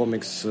some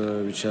comics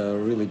which are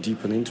really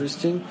deep and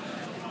interesting,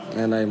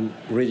 and I'm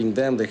reading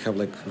them. They have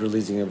like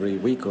releasing every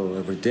week or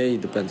every day,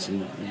 depends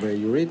on where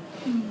you read.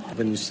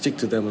 When you stick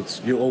to them,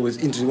 you're always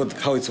interested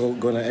how it's all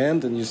going to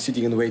end, and you're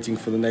sitting and waiting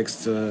for the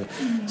next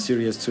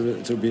series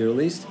to be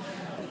released.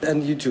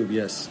 And YouTube,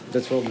 yes,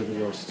 that's probably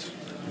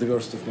the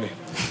worst of my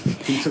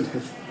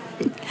internet.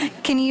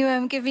 Can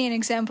you give me an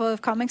example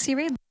of comics you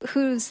read?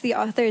 Who's the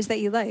authors that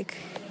you like?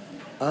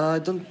 I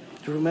don't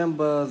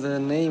remember the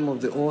name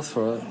of the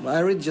author. I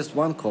read just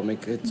one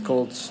comic. It's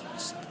called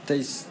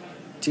Stay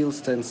Still,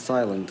 Stand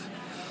Silent.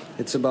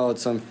 It's about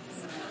some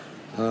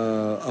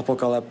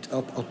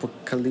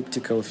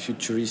apocalyptical,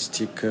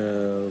 futuristic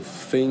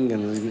thing,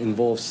 and it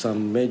involves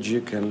some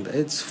magic, and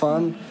it's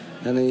fun,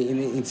 and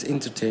it's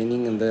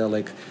entertaining, and they're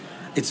like...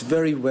 It's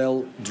very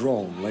well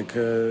drawn. Like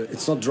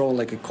it's not drawn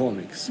like a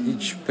comics.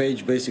 Each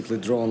page basically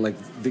drawn like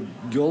the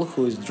girl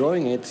who is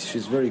drawing it.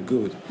 She's very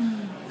good,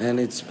 and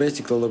it's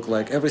basically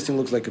everything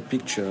looks like a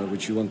picture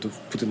which you want to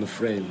put in a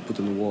frame, put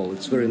on the wall.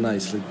 It's very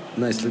nicely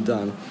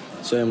done.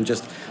 So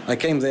I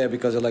came there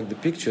because I like the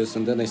pictures,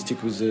 and then I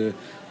stick with the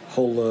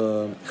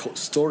whole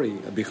story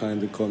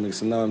behind the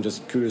comics. And now I'm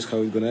just curious how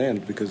it's gonna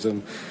end, because I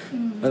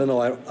don't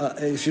know.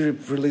 If you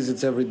release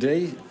it every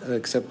day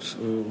except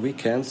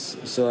weekends,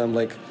 so I'm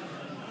like.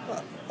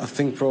 I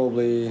think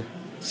probably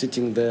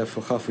sitting there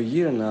for half a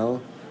year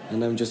now,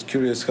 and I'm just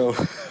curious how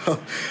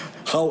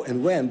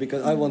and when,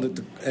 because I want it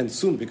to end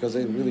soon, because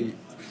I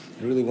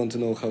really want to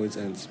know how it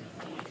ends.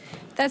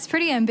 That's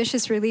pretty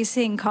ambitious,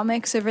 releasing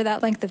comics over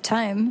that length of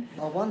time.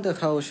 I wonder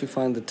how she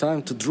find the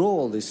time to draw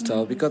all this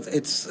stuff, because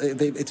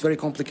it's very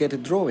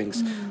complicated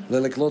drawings. There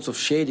are like lots of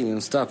shading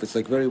and stuff. It's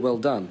like very well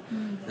done,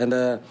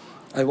 and.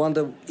 I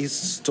wonder, is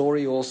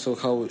story also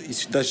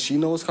does she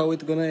knows how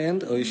it's gonna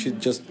end, or is she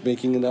just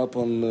making it up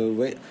on the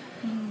way?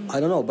 I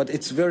don't know, but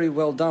it's very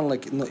well done,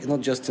 like not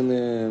just in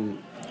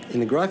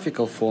a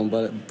graphical form,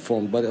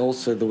 but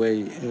also the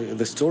way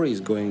the story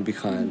is going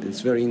behind. It's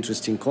very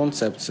interesting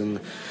concepts, and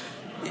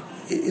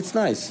it's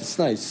nice. It's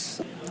nice.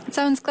 It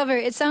sounds clever.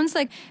 It sounds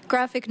like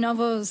graphic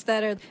novels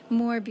that are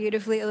more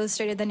beautifully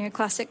illustrated than your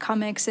classic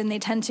comics, and they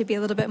tend to be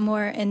a little bit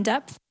more in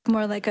depth.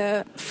 More like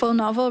a full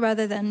novel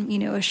rather than,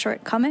 a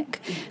short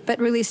comic, but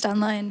released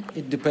online.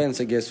 It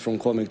depends, I guess, from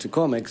comic to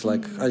comics.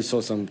 Like, I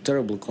saw some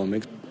terrible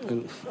comics.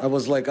 And I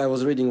was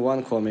reading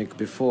one comic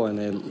before, and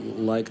I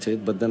liked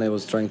it, but then I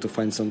was trying to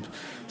find some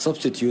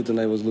substitute,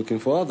 and I was looking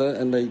for other,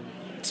 and I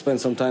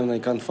spend some time and I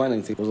can't find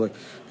anything. I was like,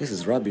 this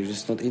is rubbish,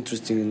 it's not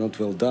interesting and not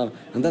well done.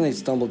 And then I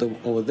stumbled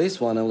over this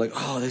one. I'm like,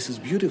 oh, this is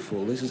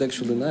beautiful, this is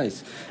actually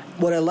nice.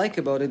 What I like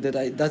about it that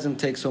it doesn't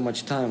take so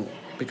much time,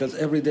 because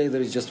every day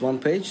there is just one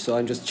page, so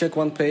I just check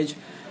one page.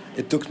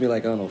 It took me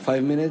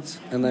 5 minutes,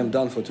 and I'm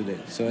done for today.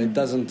 So it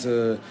doesn't...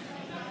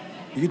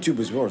 YouTube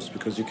is worse,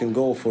 because you can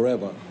go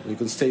forever. You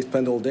can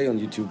spend all day on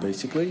YouTube,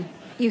 basically.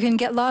 You can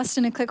get lost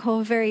in a click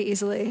hole very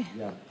easily.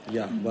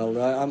 Yeah. Well,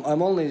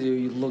 I'm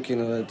only looking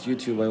at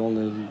YouTube.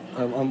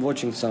 I'm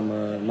watching some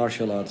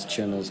martial arts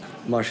channels,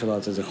 martial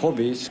arts as a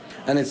hobby,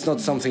 and it's not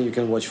something you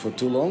can watch for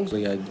too long. So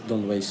I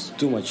don't waste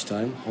too much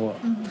time,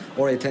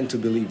 or I tend to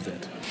believe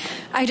that.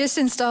 I just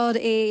installed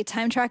a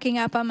time tracking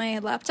app on my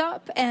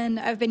laptop, and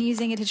I've been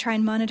using it to try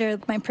and monitor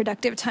my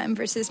productive time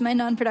versus my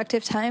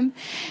non-productive time.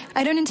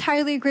 I don't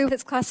entirely agree with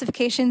its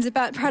classifications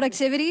about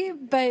productivity,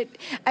 but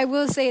I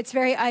will say it's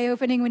very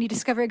eye-opening when you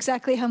discover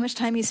exactly how much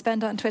time you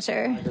spend on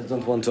Twitter. I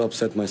don't want to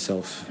upset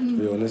myself, to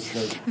be honest.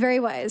 Very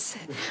wise.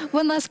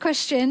 One last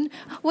question.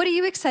 What are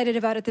you excited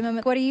about at the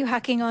moment? What are you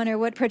hacking on, or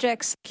what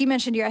projects? You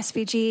mentioned your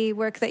SVG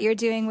work that you're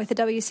doing with the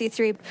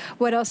WC3.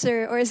 What else,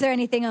 or is there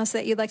anything else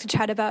that you'd like to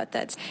chat about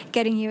that's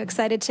getting you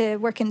excited to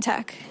work in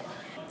tech?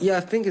 Yeah,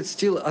 I think the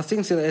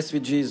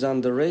SVG is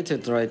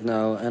underrated right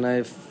now, and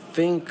I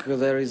think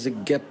there is a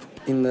gap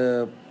in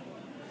the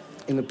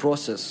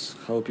process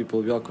how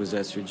people work with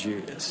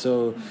SVG.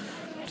 So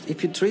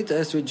if you treat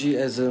SVG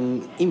as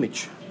an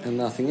image and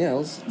nothing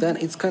else, then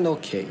it's kind of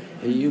okay.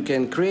 You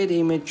can create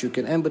image, you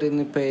can embed it in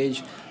a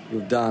page,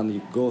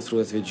 you go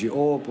through SVG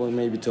op, or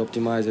maybe to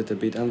optimize it a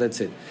bit, and that's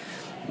it.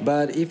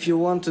 But if you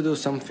want to do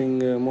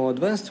something more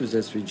advanced with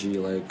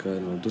SVG, like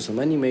do some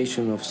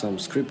animation of some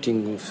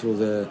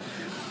scripting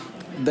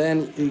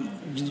then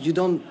you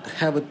don't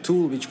have a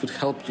tool which could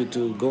help you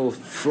to go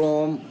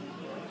from,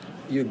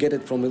 you get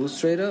it from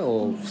Illustrator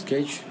or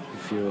Sketch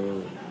if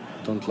you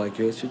don't like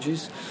your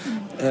SVGs,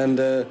 and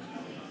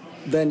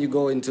then you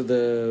go into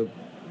the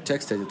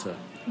text editor.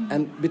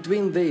 And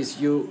between these,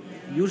 you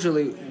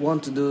usually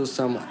want to do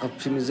some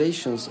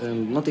optimizations,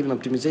 and not even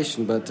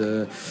optimization, but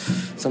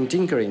some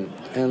tinkering.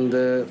 And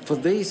for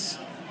this,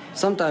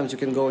 sometimes you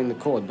can go in the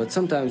code, but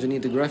sometimes you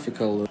need a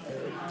graphical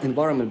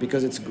environment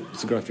because it's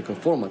a graphical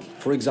format.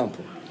 For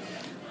example,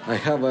 I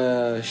have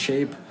a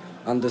shape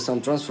under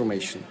some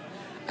transformation,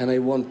 and I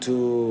want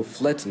to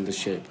flatten the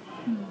shape.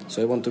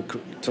 So I want to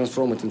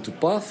transform it into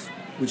path,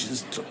 which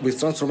is with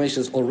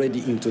transformations already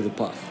into the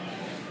path.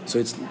 So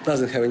it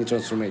doesn't have any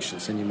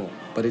transformations anymore,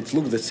 but it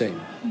looks the same.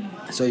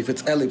 So if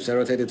it's ellipse, I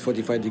rotate it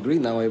 45 degrees.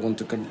 Now I want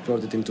to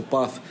convert it into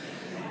path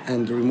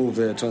and remove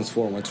the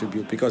transform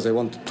attribute because I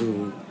want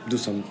to do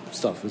some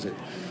stuff with it.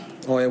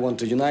 Or I want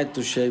to unite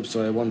two shapes,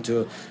 so I want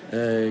to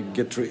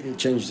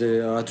change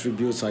the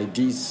attributes,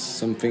 IDs,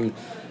 something.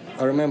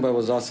 I remember I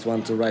was asked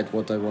once to write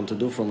what I want to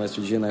do from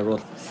SVG, and I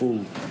wrote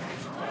full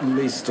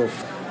list of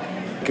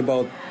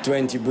about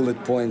 20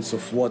 bullet points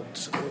of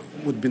what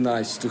would be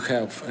nice to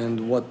have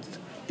and what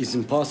is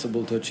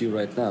impossible to achieve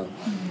right now.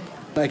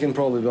 I can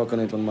probably work on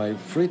it on my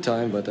free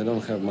time, but I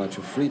don't have much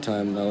of free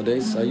time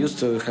nowadays. I used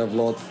to have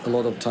a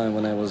lot of time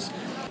when I was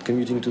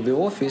commuting to the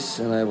office,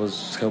 and I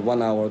have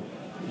 1 hour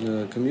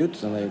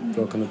commute, and I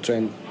work on a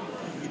train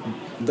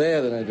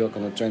there, then I work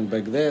on a train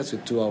back there, so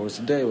 2 hours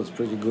a day was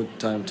pretty good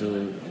time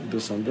to do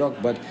some work.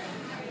 But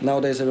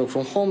nowadays I work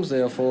from home,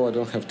 therefore I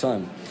don't have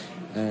time.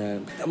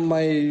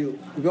 My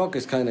work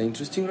is kind of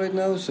interesting right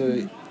now,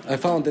 so I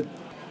found that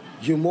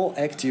you're more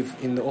active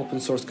in the open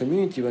source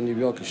community when your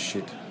work is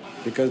shit,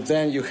 because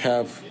then you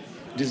have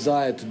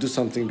desire to do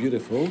something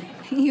beautiful.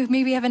 You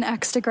maybe have an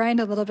axe to grind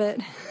a little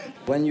bit.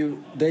 When your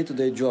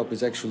day-to-day job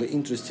is actually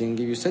interesting,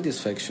 give you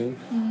satisfaction,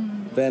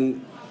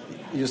 then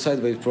your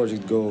sideways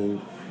project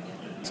go.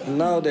 And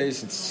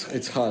nowadays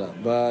it's harder,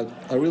 but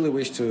I really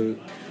wish to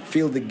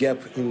fill the gap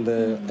in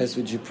the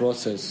SVG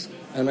process,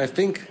 and I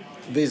think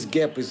this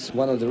gap is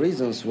one of the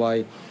reasons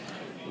why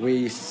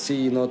we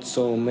see not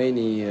so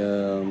many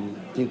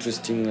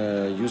interesting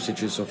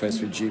usages of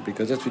SVG,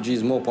 because SVG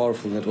is more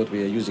powerful than what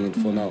we are using it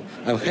for now.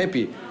 I'm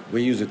happy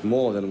we use it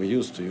more than we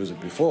used to use it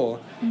before,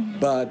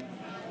 but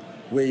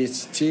we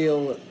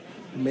still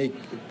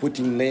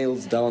putting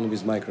nails down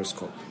with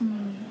microscope.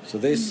 So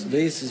there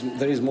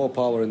is more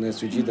power in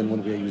SVG than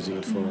what we are using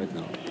it for right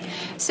now.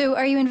 So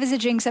are you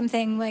envisaging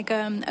something like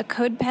a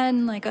code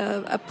pen, like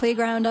a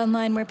playground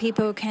online where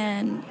people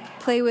can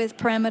play with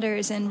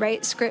parameters and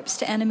write scripts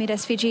to animate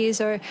SVGs,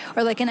 or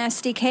like an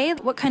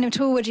SDK? What kind of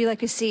tool would you like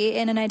to see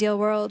in an ideal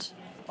world?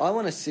 I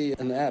want to see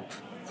an app,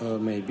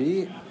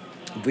 maybe,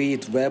 be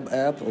it web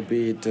app or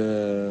be it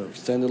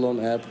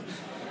standalone app.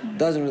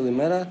 Doesn't really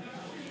matter.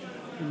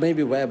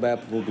 Maybe web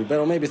app will be better,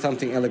 or maybe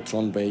something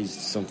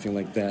Electron-based, something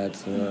like that.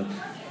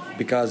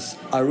 Because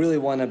I really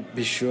want to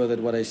be sure that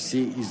what I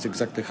see is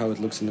exactly how it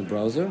looks in the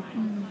browser.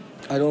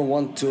 I don't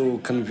want to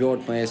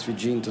convert my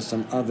SVG into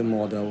some other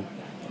model,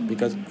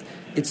 because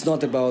it's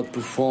not about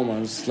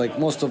performance. Like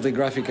most of the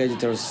graphic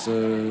editors,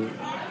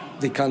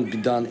 they can't be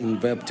done in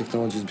web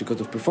technologies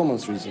because of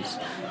performance reasons.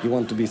 You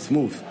want to be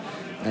smooth.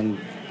 And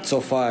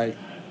so far,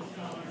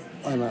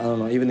 I don't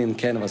know, even in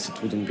Canvas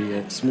it wouldn't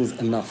be smooth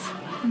enough.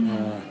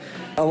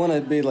 I want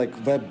to be like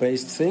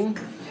web-based thing,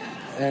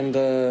 and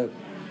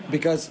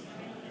because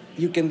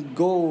you can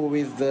go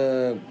with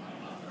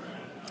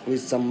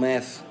some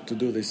math to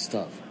do this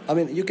stuff. I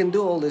mean, you can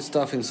do all this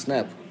stuff in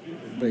Snap,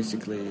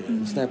 basically,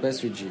 in Snap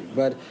SVG,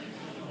 but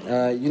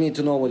you need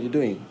to know what you're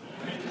doing.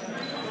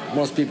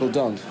 Most people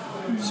don't,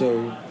 so,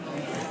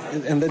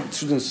 and that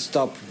shouldn't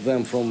stop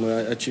them from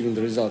achieving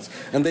the results.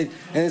 And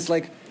it's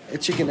like a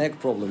chicken-egg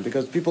problem,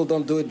 because people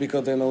don't do it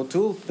because they're no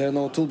tool. They're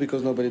no tool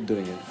because nobody's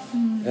doing it.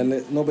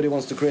 And nobody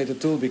wants to create a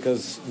tool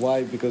because,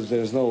 why? Because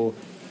there's no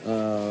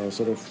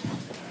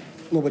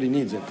nobody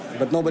needs it.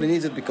 But nobody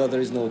needs it because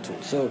there is no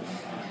tool. So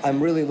I'm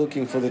really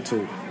looking for the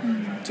tool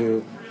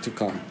to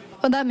come.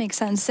 Well, that makes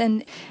sense.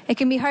 And it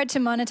can be hard to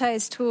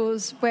monetize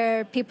tools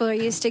where people are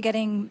used to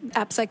getting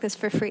apps like this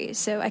for free.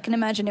 So I can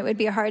imagine it would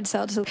be a hard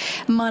sell to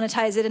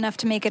monetize it enough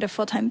to make it a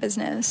full-time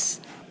business.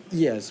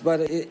 Yes,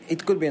 but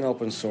it could be an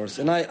open source.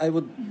 And I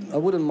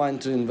wouldn't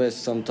mind to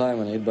invest some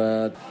time on it,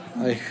 but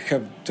I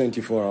have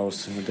 24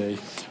 hours in a day.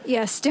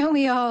 Yes, don't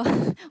we all?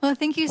 Well,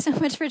 thank you so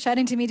much for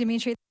chatting to me,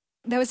 Dimitri.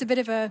 That was a bit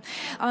of a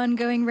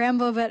ongoing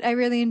ramble, but I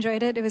really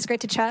enjoyed it. It was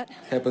great to chat.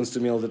 Happens to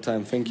me all the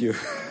time. Thank you.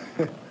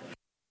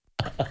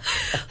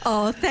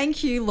 Oh,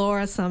 thank you,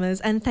 Laura Summers,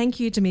 and thank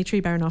you,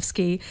 Dimitri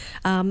Baranovsky.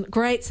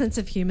 Great sense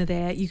of humour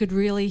there. You could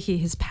really hear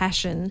his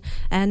passion,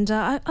 and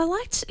I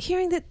liked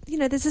hearing that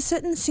there's a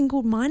certain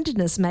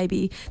single-mindedness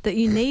maybe that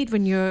you need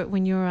when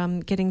you're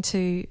getting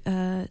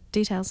to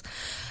details.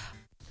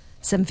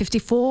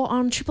 7:54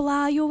 on Triple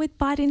R. You're with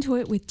Bite Into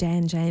It with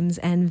Dan, James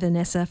and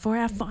Vanessa for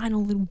our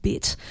final little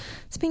bit.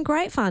 It's been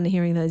great fun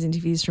hearing those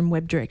interviews from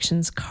Web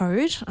Directions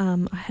Code.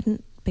 I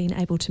hadn't been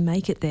able to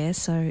make it there,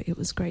 so it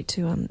was great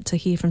to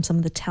hear from some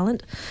of the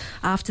talent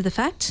after the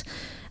fact.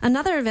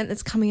 Another event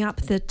that's coming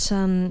up that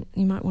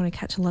you might want to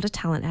catch a lot of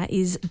talent at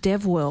is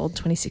DevWorld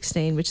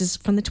 2016, which is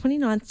from the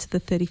 29th to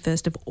the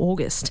 31st of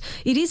August.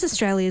 It is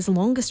Australia's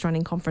longest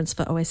running conference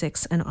for OS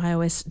X and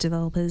iOS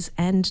developers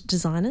and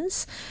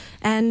designers.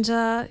 And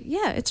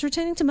it's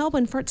returning to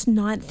Melbourne for its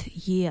 9th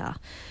year.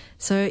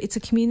 So it's a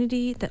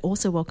community that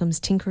also welcomes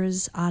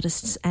tinkerers,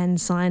 artists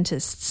and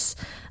scientists.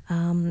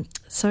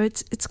 So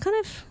it's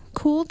kind of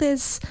cool.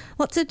 There's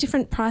lots of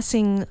different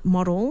pricing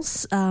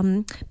models,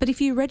 but if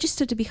you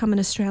register to become an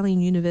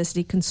Australian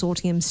University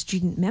Consortium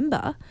student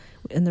member,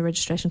 and the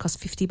registration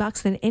costs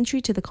 $50, then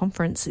entry to the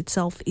conference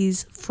itself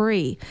is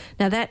free.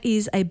 Now that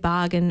is a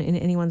bargain in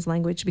anyone's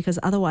language, because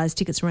otherwise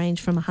tickets range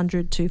from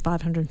 $100 to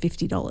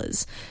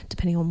 $550,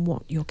 depending on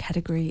what your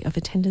category of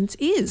attendance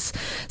is.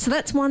 So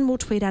that's one we'll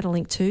tweet out a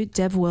link to,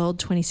 DevWorld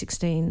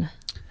 2016.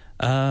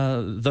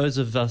 Those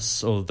of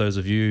us, or those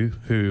of you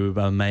who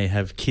may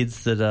have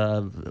kids that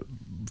are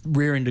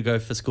rearing to go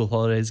for school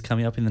holidays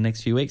coming up in the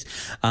next few weeks,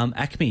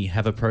 ACME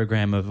have a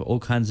program of all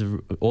kinds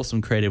of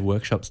awesome creative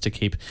workshops to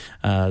keep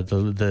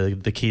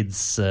the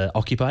kids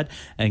occupied,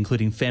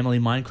 including Family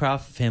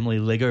Minecraft, Family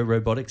Lego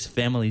Robotics,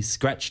 Family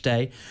Scratch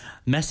Day,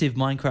 Massive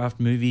Minecraft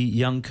Movie,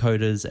 Young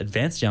Coders,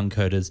 Advanced Young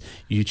Coders,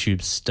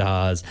 YouTube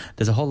Stars.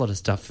 There's a whole lot of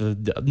stuff for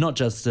not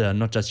just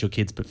your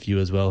kids, but for you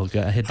as well.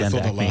 Head down to ACME.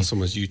 I thought the last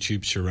one was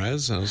YouTube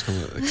Shiraz. I was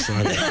kind of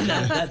excited.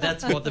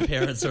 That's what the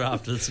parents are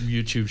after, some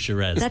YouTube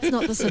Shiraz. That's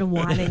not the sort of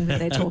whining that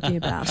they're talking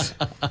about.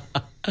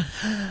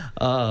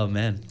 Oh,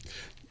 man.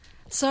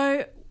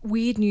 So,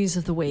 weird news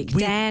of the week.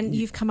 Dan,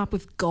 you've come up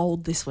with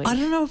gold this week. I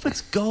don't know if it's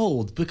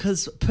gold,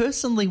 because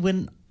personally,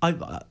 when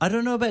I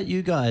don't know about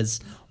you guys,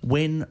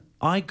 when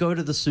I go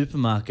to the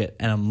supermarket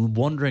and I'm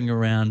wandering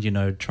around,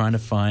 trying to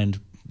find,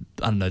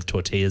 I don't know,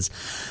 tortillas.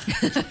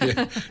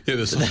 yeah,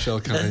 the soft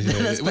shell kind.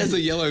 Yeah. Where's the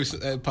yellow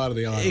part of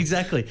the aisle?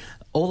 Exactly.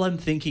 All I'm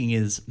thinking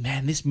is,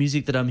 man, this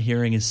music that I'm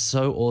hearing is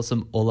so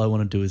awesome. All I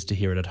want to do is to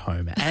hear it at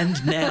home.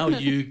 And now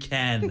you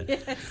can.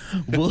 Yes.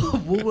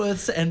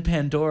 Woolworths and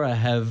Pandora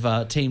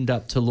have teamed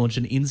up to launch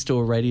an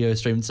in-store radio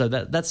stream. So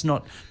that's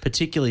not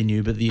particularly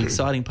new, but the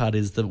exciting part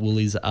is that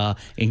Woolies are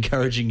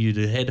encouraging you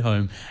to head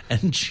home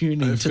and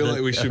tune in. I feel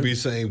like we should be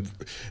saying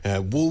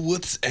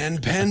Woolworths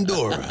and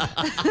Pandora.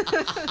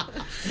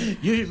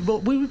 We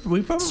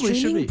probably Streaming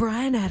should be.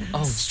 Bryan Adams.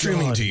 Oh,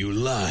 streaming to you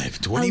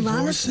live 24/7.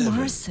 Alanis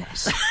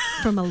Morissette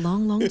from a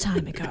long, long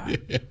time ago.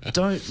 Yeah.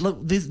 Don't look.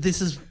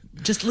 This is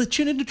just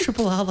tune into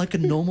Triple R like a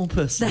normal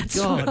person. That's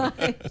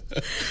right.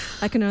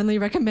 I can only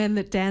recommend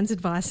that Dan's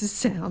advice is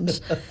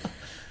sound.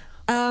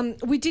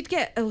 We did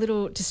get a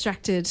little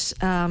distracted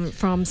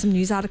from some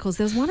news articles.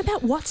 There was one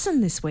about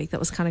Watson this week that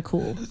was kind of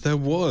cool. There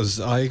was.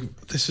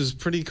 This is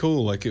pretty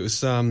cool. Like, it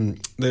was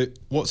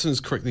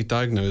Watson's correctly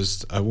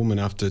diagnosed a woman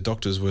after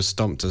doctors were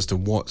stumped as to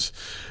what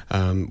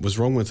was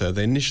wrong with her.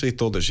 They initially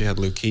thought that she had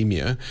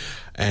leukemia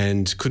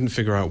and couldn't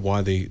figure out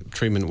why the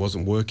treatment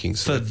wasn't working.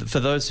 So for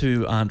those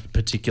who aren't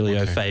particularly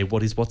au fait,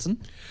 what is Watson?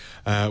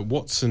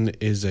 Watson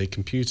is a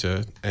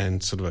computer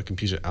and sort of a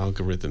computer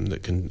algorithm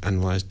that can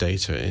analyze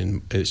data,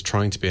 and it's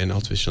trying to be an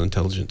artificial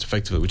intelligence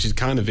effectively, which it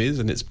kind of is,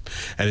 and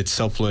it's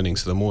self-learning.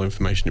 So the more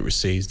information it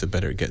receives, the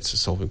better it gets at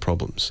solving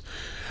problems.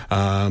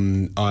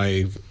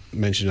 I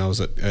mentioned I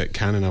was at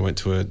Cannes and I went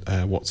to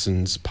a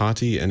Watson's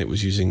party, and it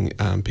was using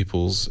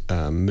people's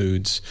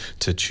moods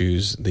to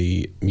choose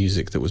the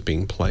music that was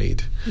being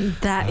played.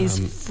 That is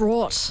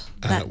fraught.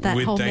 That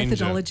with whole danger.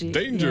 methodology.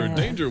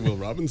 Danger, Will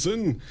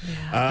Robinson.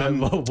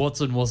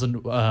 Watson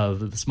wasn't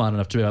smart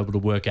enough to be able to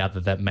work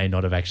out that may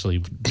not have actually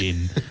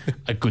been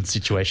a good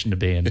situation to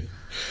be in.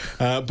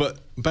 But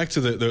back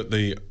to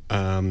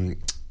the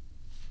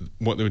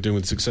what they were doing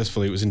with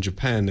successfully, it was in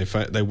Japan.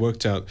 They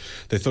worked out,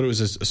 they thought it was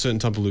a certain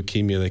type of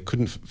leukemia. They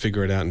couldn't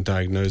figure it out and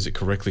diagnose it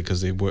correctly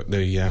because the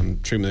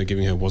treatment they were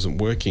giving her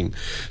wasn't working.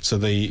 So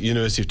the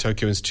University of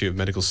Tokyo Institute of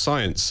Medical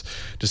Science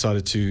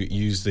decided to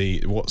use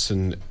the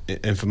Watson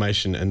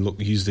information and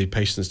use the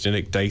patient's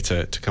genetic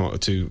data to come up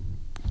to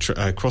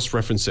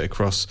cross-reference it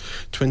across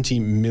 20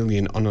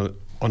 million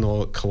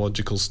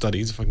oncological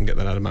studies, if I can get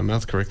that out of my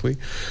mouth correctly,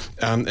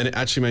 and it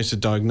actually managed to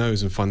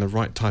diagnose and find the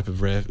right type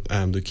of rare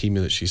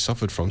leukemia that she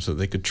suffered from, so that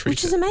they could treat it.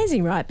 Which is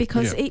amazing, right?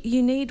 Because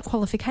you need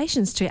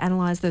qualifications to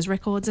analyse those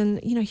records,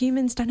 and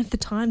humans don't have the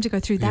time to go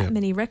through that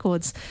many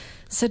records.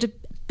 So to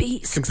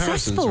be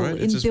successful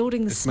in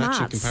building the smarts,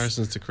 matching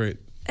comparisons to create.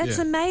 It's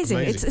amazing.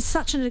 It's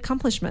such an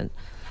accomplishment.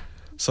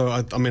 So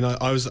when we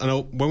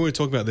were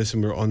talking about this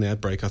and we were on the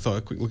ad break, I thought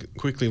I'd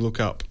quickly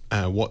look up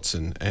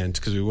Watson, and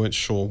because we weren't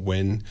sure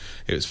when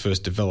it was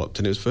first developed,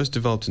 and it was first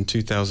developed in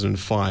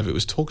 2005. It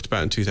was talked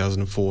about in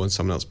 2004, and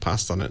someone else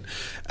passed on it,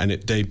 and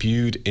it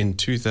debuted in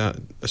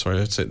 2000. Sorry,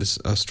 I'd say it this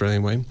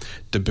Australian way.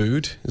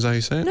 Debuted, is that how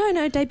you say it?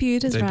 No,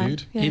 debuted is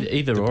right. Yeah.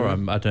 Either or.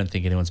 I don't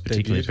think anyone's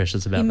particularly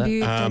precious about that.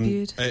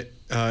 Debuted.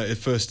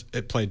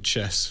 It played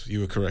chess.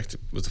 You were correct.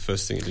 It was the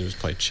first thing it did was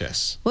play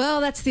chess.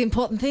 Well, that's the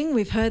important thing.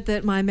 We've heard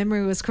that my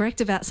memory was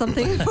correct about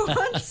something for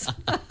once.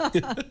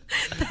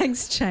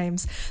 Thanks,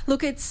 James.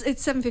 Look, it's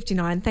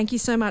 7:59. Thank you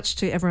so much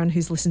to everyone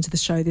who's listened to the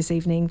show this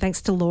evening.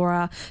 Thanks to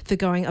Laura for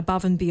going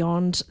above and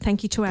beyond.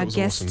 Thank you to our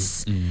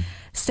guests, awesome.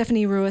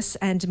 Stephanie Ruis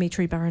and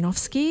Dimitri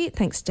Baranovsky.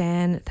 Thanks,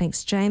 Dan.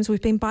 Thanks, James.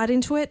 We've been Bite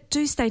Into It.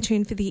 Do stay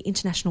tuned for the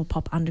International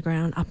Pop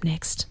Underground up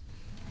next.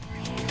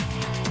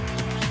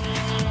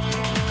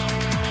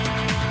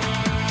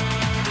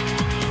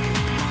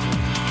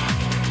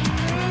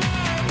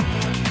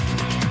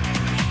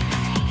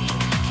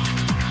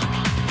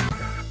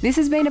 This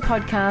has been a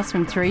podcast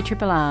from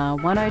 3RRR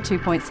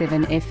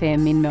 102.7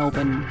 FM in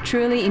Melbourne.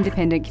 Truly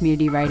independent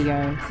community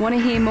radio. Want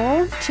to hear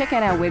more? Check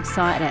out our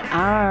website at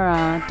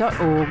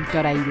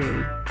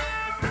rrr.org.au.